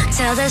gone.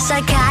 Tell the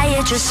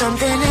psychiatrist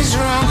something is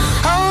wrong.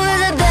 Over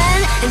the bed,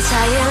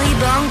 entirely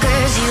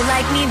bonkers. You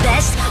like me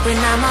best when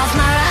I'm off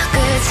my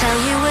rocker. Tell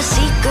you a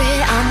secret,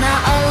 I'm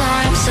not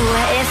alarmed. So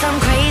what if I'm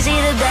crazy?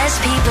 The best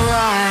people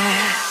are.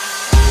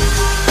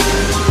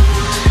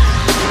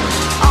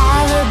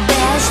 All the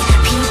best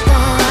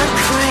people are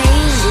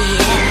crazy.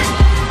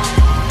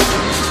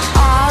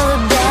 All the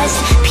best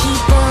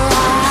people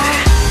are.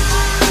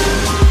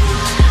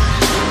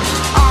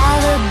 All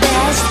the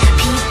best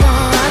people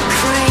are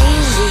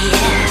crazy.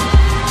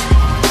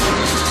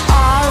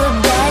 All the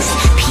best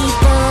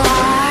people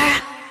are.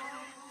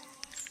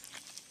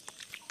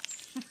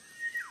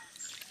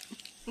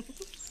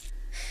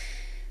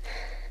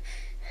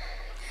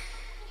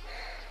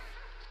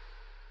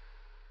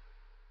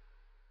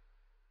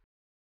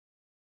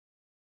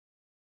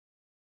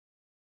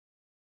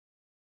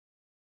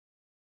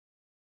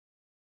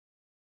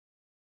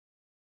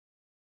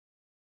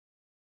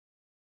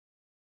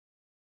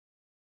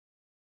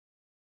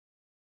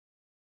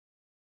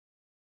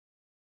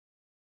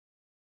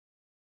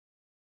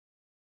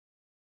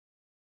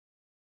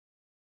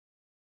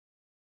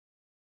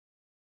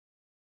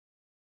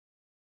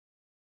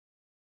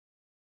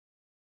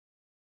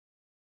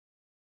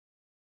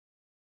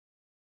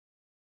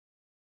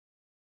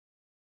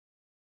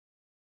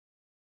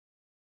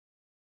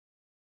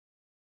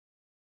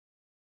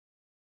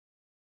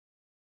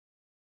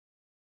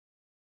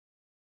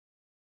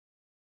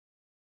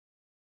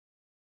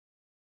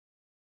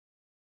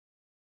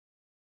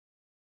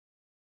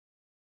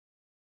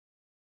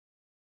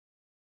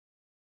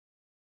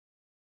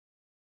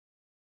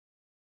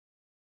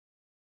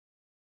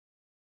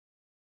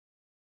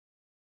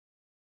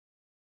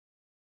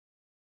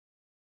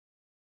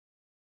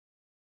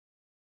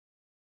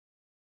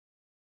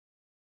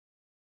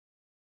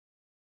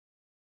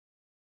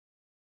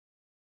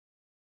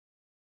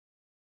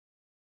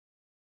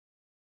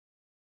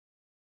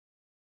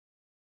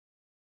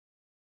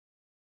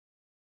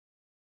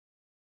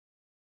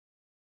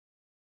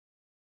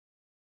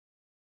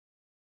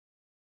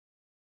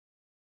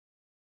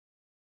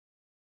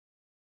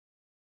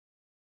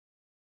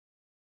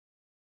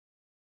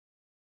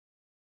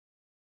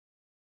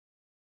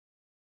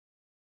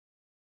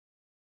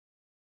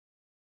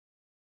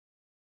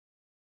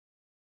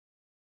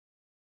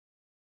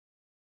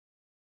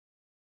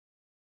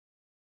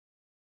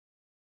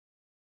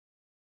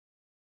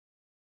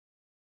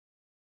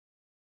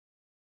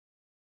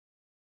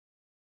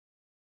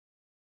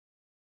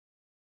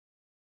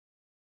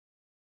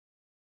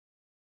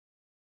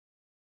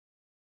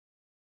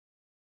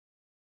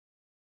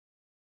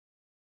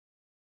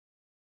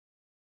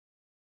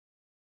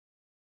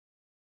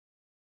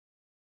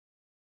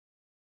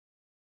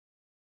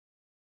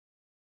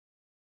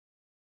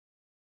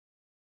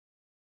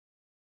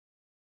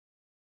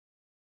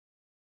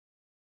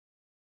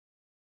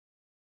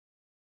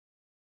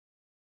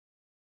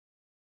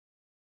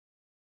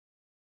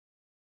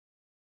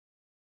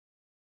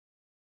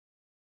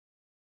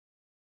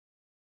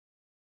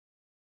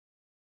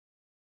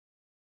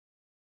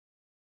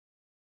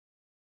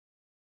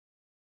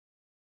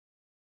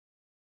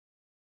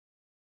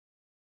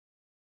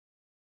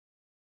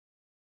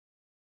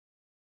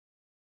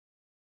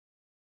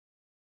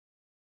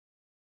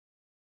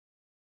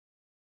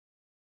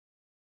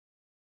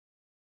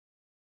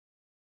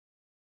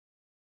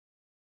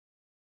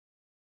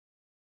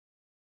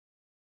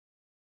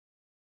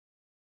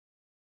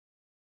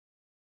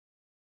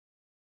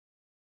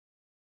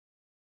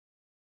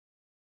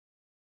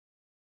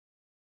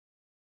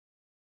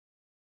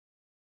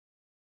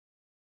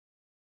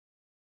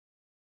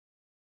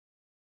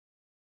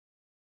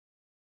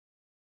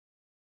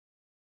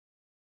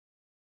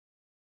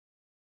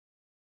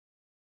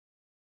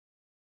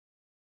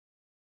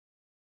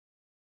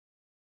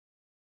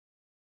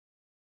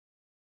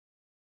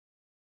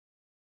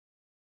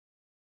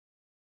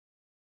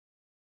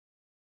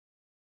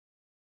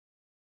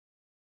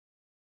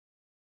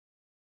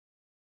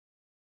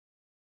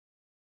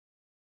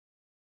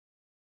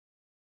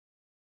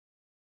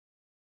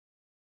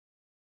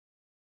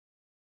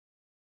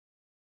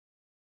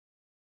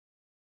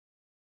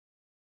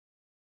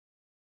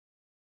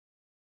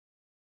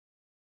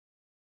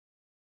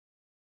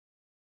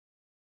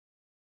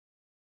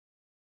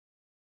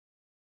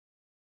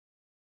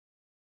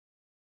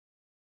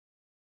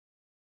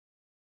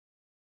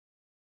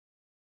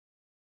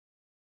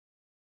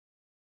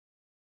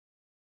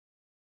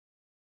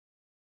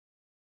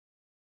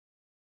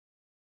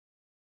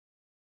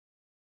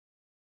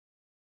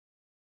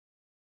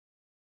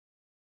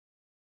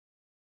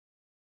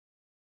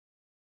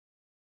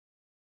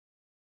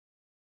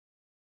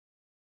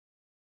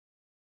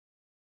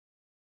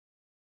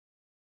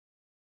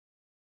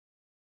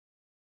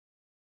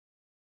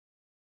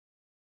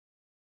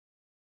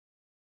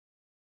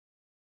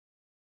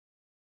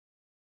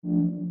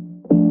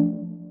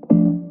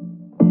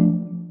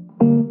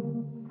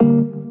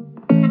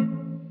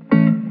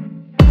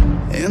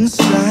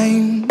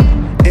 Insane,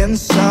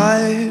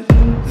 inside,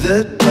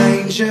 the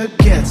danger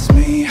gets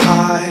me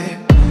high.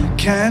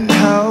 Can't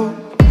help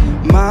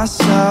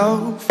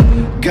myself,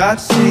 got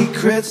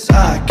secrets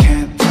I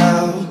can't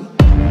tell.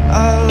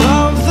 I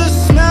love the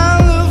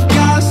smell of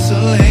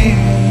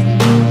gasoline.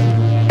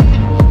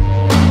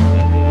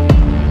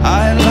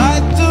 I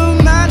light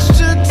the match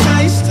to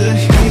taste the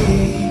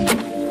heat.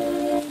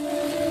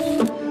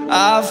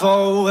 I've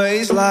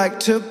always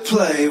liked to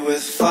play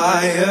with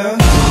fire.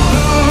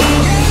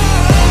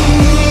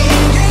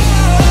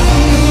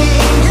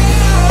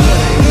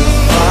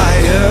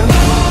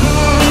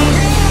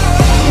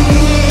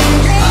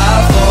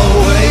 I've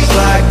always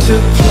liked to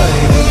play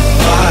with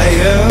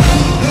fire.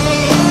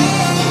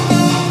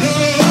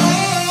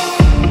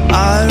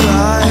 I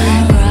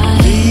ride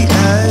the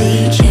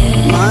edge,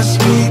 my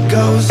speed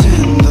goes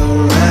in the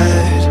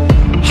red.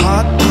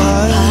 Hot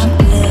blood,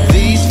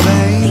 these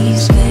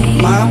veins,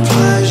 my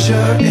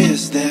pleasure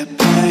is their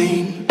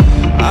pain.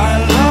 I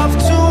love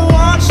to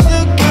watch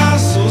the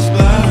castles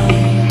burn.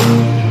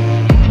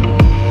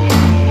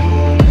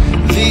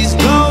 These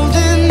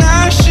golden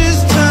ashes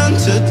turn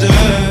to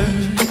dirt.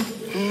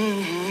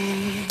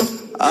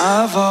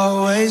 I've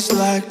always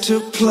liked to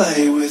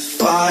play with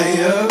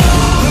fire.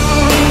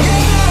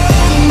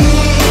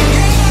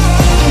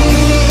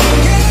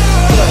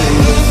 Play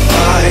with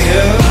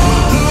fire.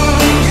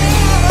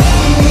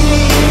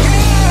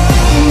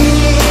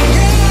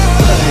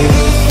 Play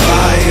with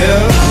fire.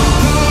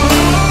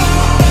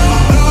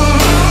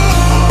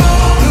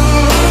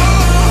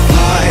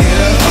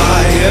 Fire,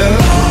 fire.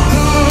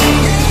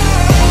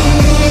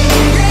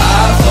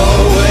 I've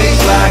always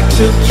liked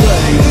to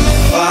play with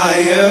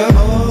fire.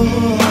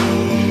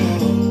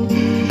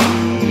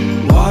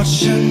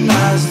 Watching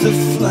as the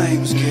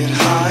flames get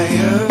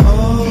higher.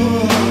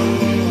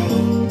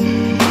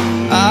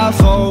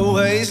 I've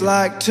always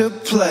liked to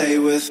play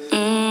with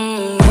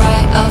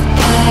Rite of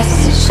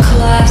passage,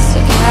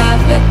 classic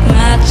habit,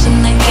 matching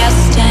the gas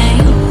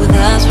tank. Ooh,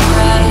 that's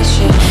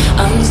pressure.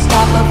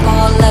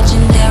 Unstoppable,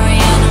 legendary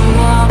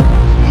animal.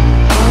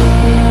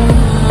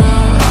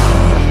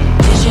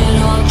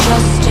 Digital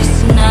justice,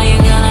 now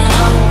you're gonna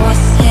know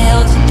what's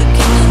held to the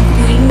king and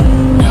queen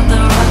of the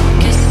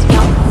ruckus.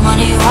 Young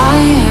money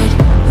wired,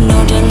 no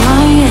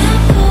denying.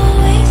 I've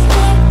always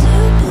liked to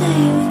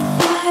play with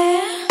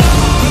fire.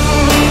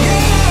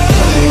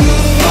 play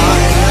with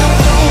fire.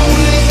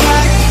 Always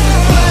like to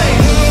play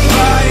with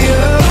fire.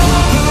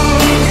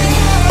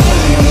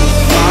 Play with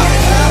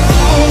fire.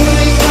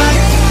 Always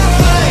like to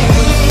play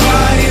with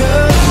fire.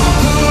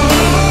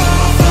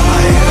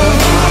 Fire,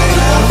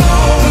 fire.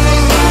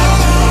 Always like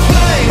to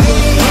play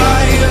with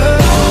fire.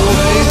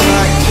 Always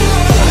like to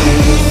play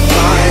with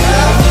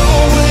fire.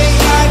 Always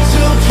like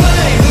to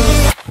play with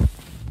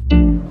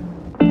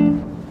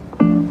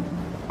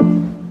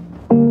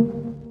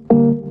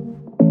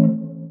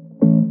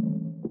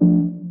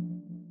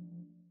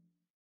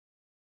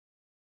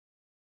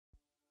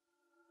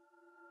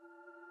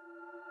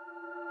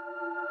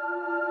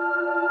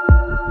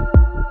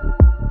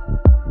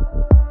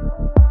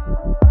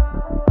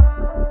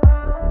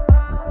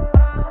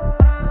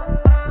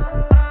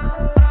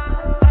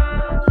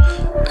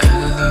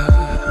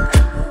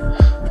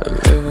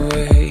the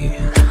way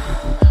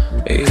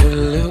you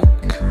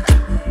look,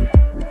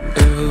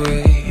 the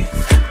way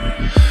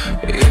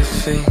you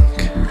think.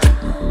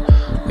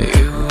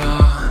 You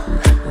are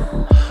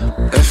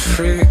a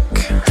freak,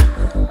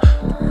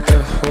 a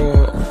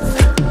whore.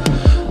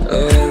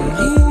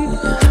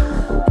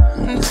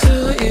 Let me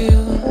tell you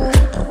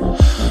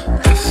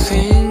a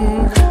thing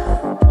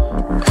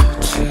or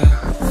two.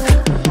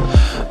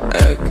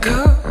 I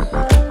got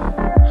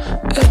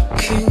a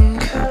king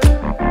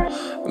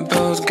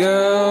about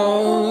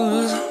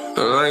girls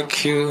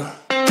like you.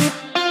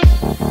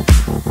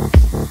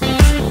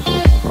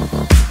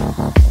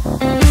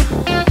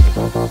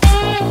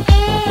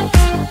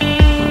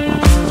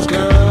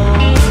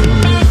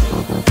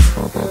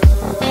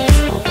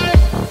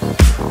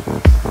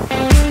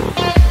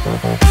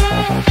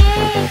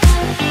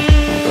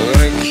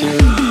 Like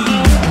you.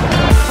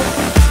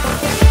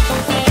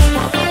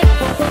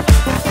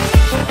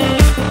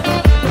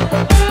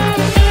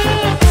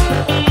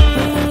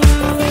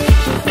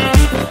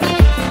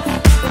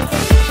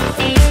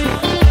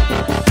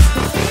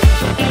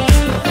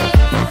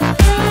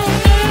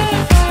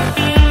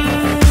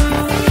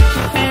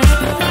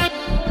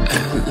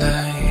 I'd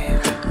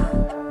like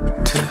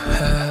to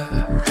have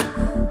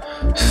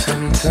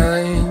some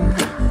time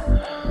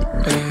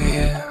with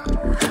you.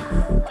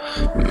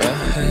 My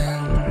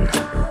hand,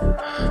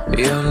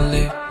 your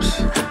lips,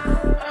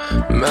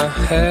 my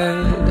head,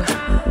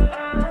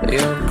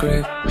 your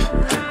grip.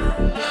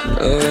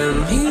 Let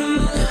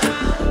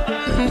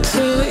me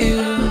tell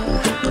you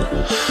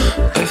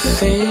a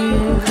thing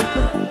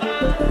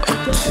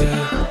or two.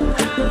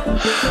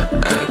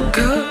 I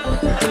got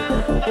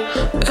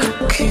a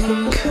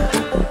kink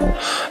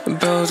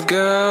about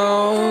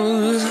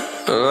girls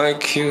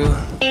like you.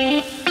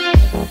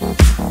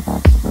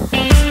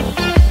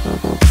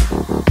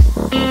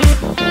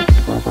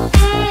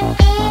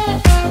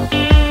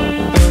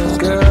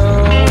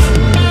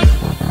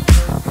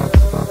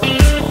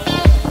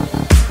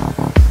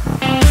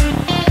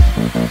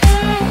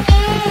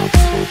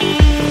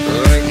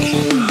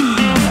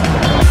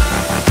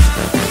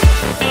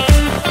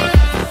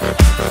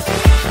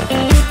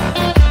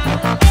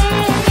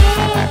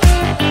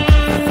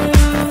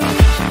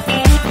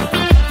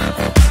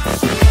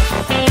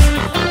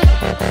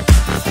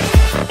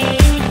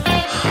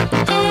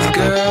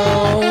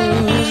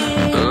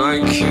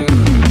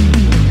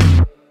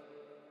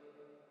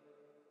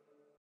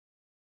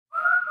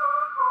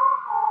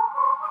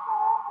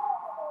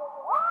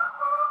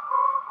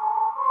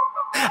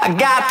 I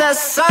got the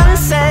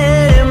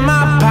sunset in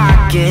my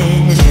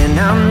pocket, and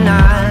I'm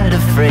not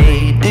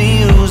afraid to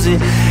use it.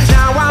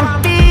 Now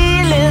I'm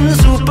feeling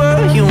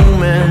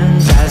superhuman.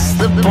 That's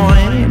the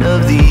point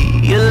of the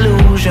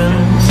illusion.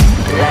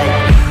 Like,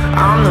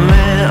 I'm the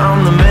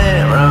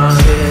man round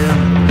here.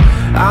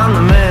 I'm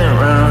the man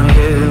round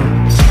here.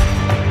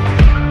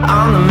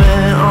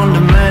 I'm the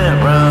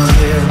man round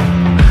here.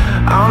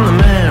 I'm the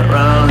man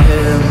round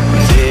here.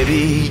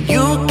 Baby,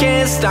 you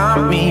can't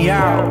stomp me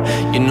out.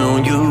 You know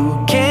you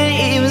can't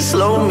even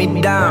slow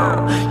me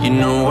down. You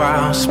know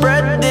I'll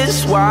spread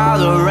this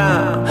wild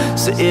around.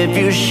 So if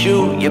you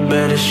shoot, you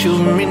better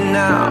shoot me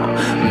now.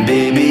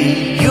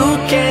 Baby, you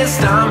can't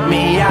stomp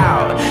me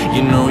out.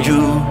 You know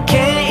you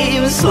can't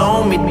even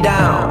slow me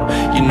down.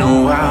 You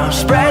know I'll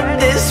spread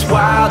this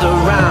wild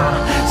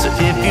around. So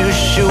if you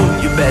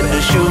shoot, you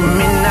better shoot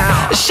me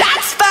now.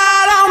 Shots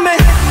fired on me.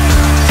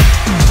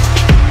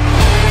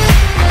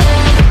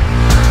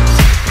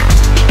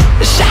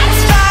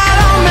 Shots fired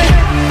on me.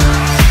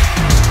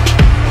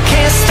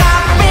 Can't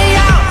stop me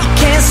out.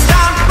 Can't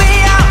stop me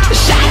out.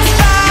 Shots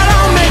fired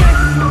on me.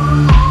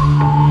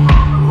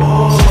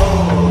 Whoa.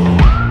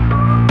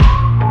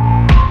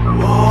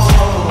 Whoa.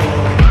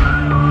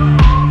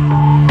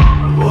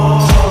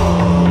 Whoa.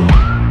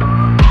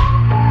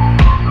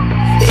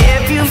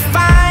 If you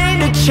find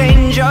a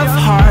change of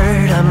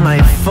heart, I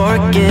might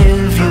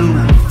forgive you.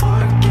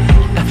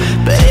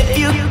 But if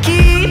you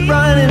keep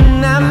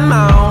running that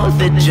mouth,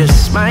 it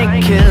just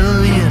might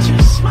kill you.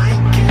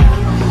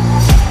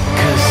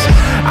 Cause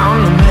I'm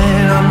the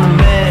man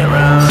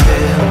round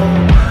here.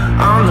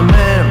 I'm the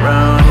man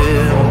round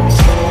here.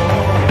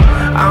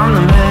 I'm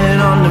the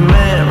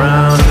man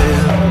round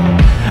here.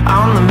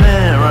 I'm the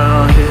man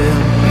round here.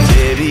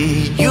 Baby,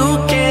 you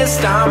can't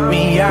stomp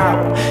me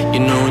out. You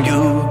know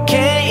you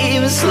can't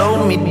even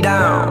slow me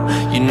down.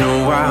 You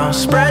know I'll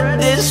spread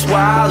this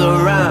wild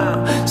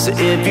around. So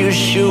if you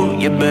shoot,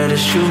 you better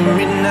shoot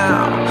me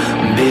now.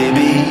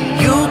 Baby,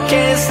 you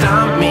can't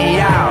stomp me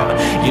out.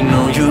 You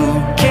know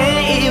you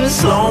can't even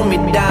slow me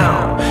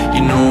down.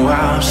 You know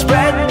I'll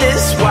spread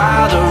this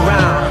wild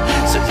around.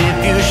 So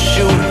if you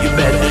shoot, you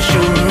better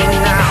shoot me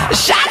now.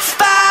 Shots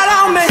fired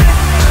on me.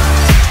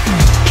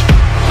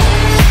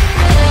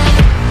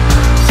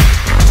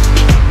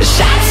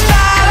 Shots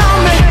fired on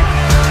me.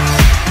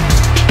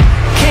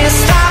 Can't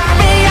stop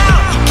me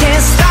out.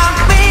 Can't stop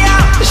me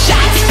out.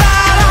 Shots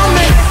fired on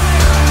me.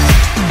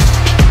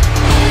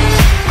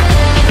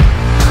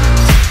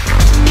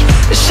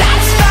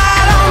 Shots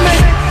fired on me.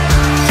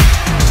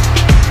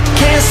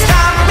 Can't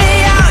stop me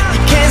out. You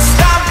can't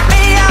stop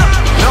me out.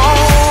 No,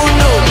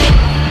 no.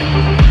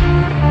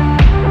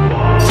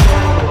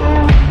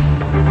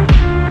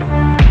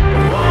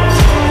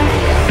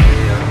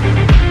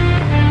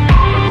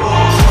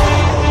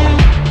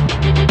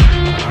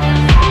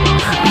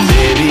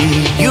 Baby,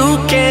 you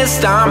can't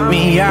stomp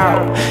me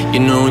out. You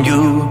know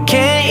you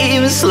can't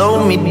even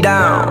slow me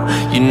down.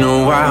 You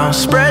know I'll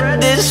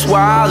spread this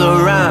wild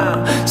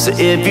around. So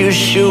if you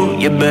shoot,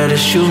 you better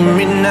shoot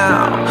me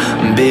now.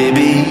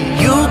 Baby,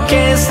 you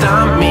can't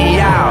stomp me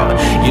out.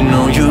 You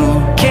know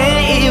you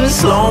can't even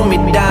slow me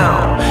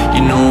down.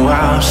 You know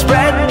I'll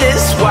spread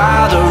this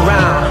wild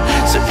around.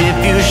 So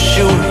if you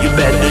shoot, you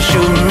better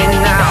shoot me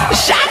now.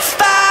 Shots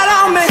fired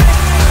on me.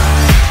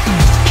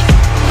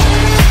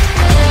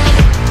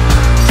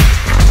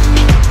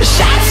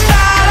 Shots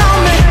fired on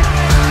me.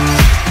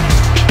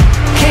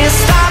 Can't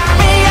stop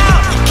me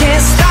out.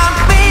 Can't stop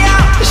me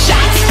out.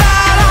 Shots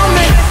fired on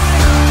me.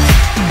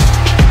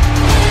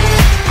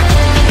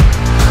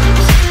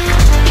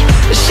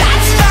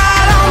 Shots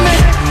fired on me.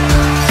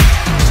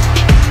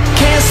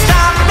 Can't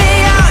stop me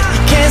out.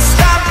 Can't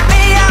stop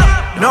me out.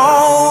 No,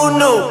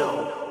 no.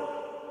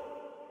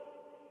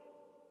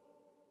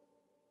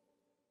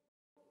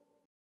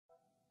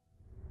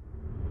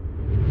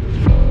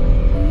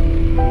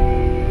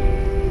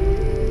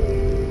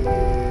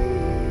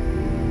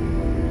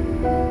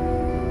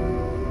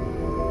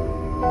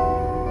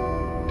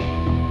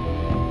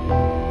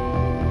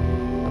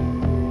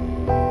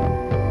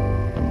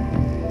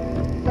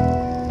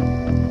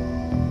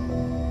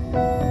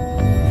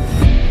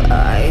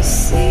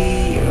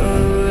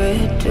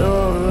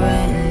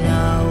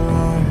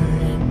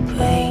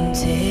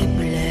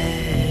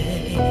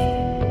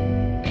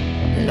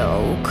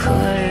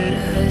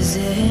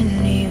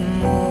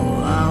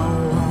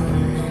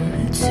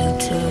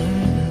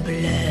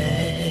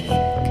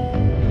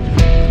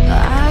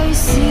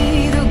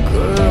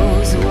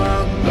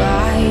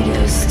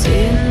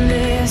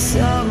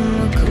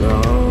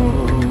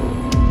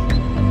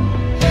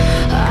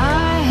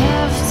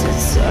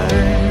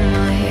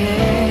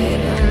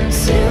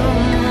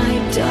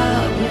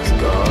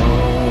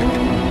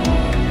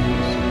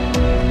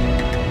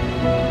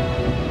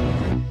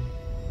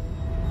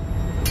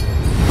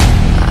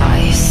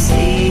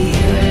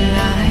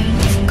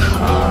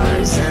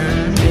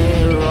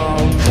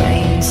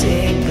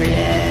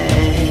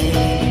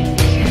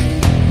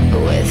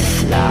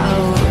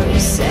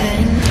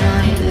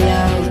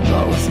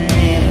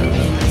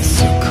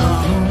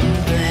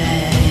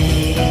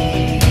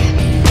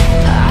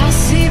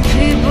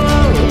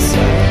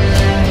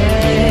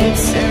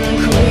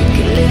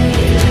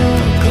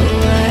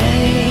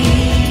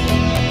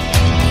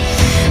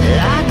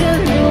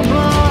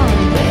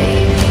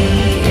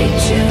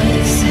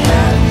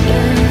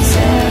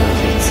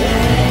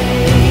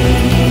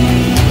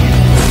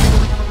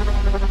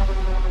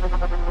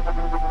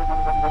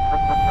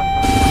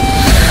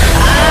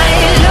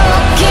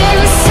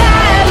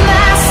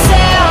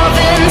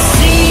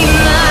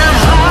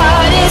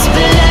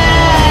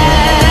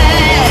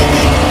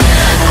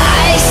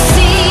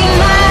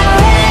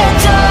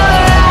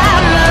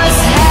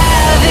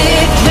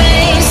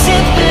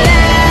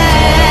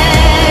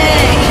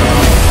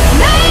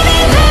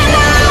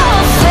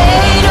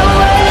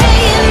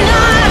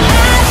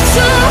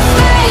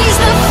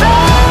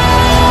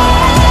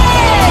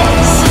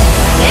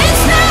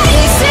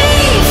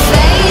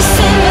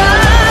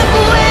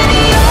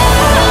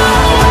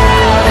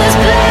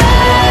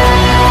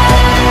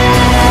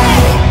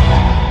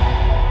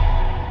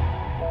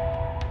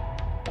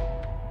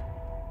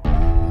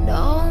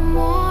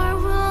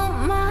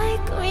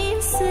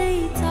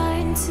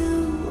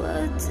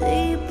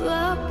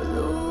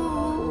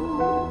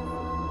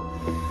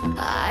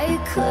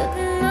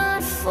 couldn't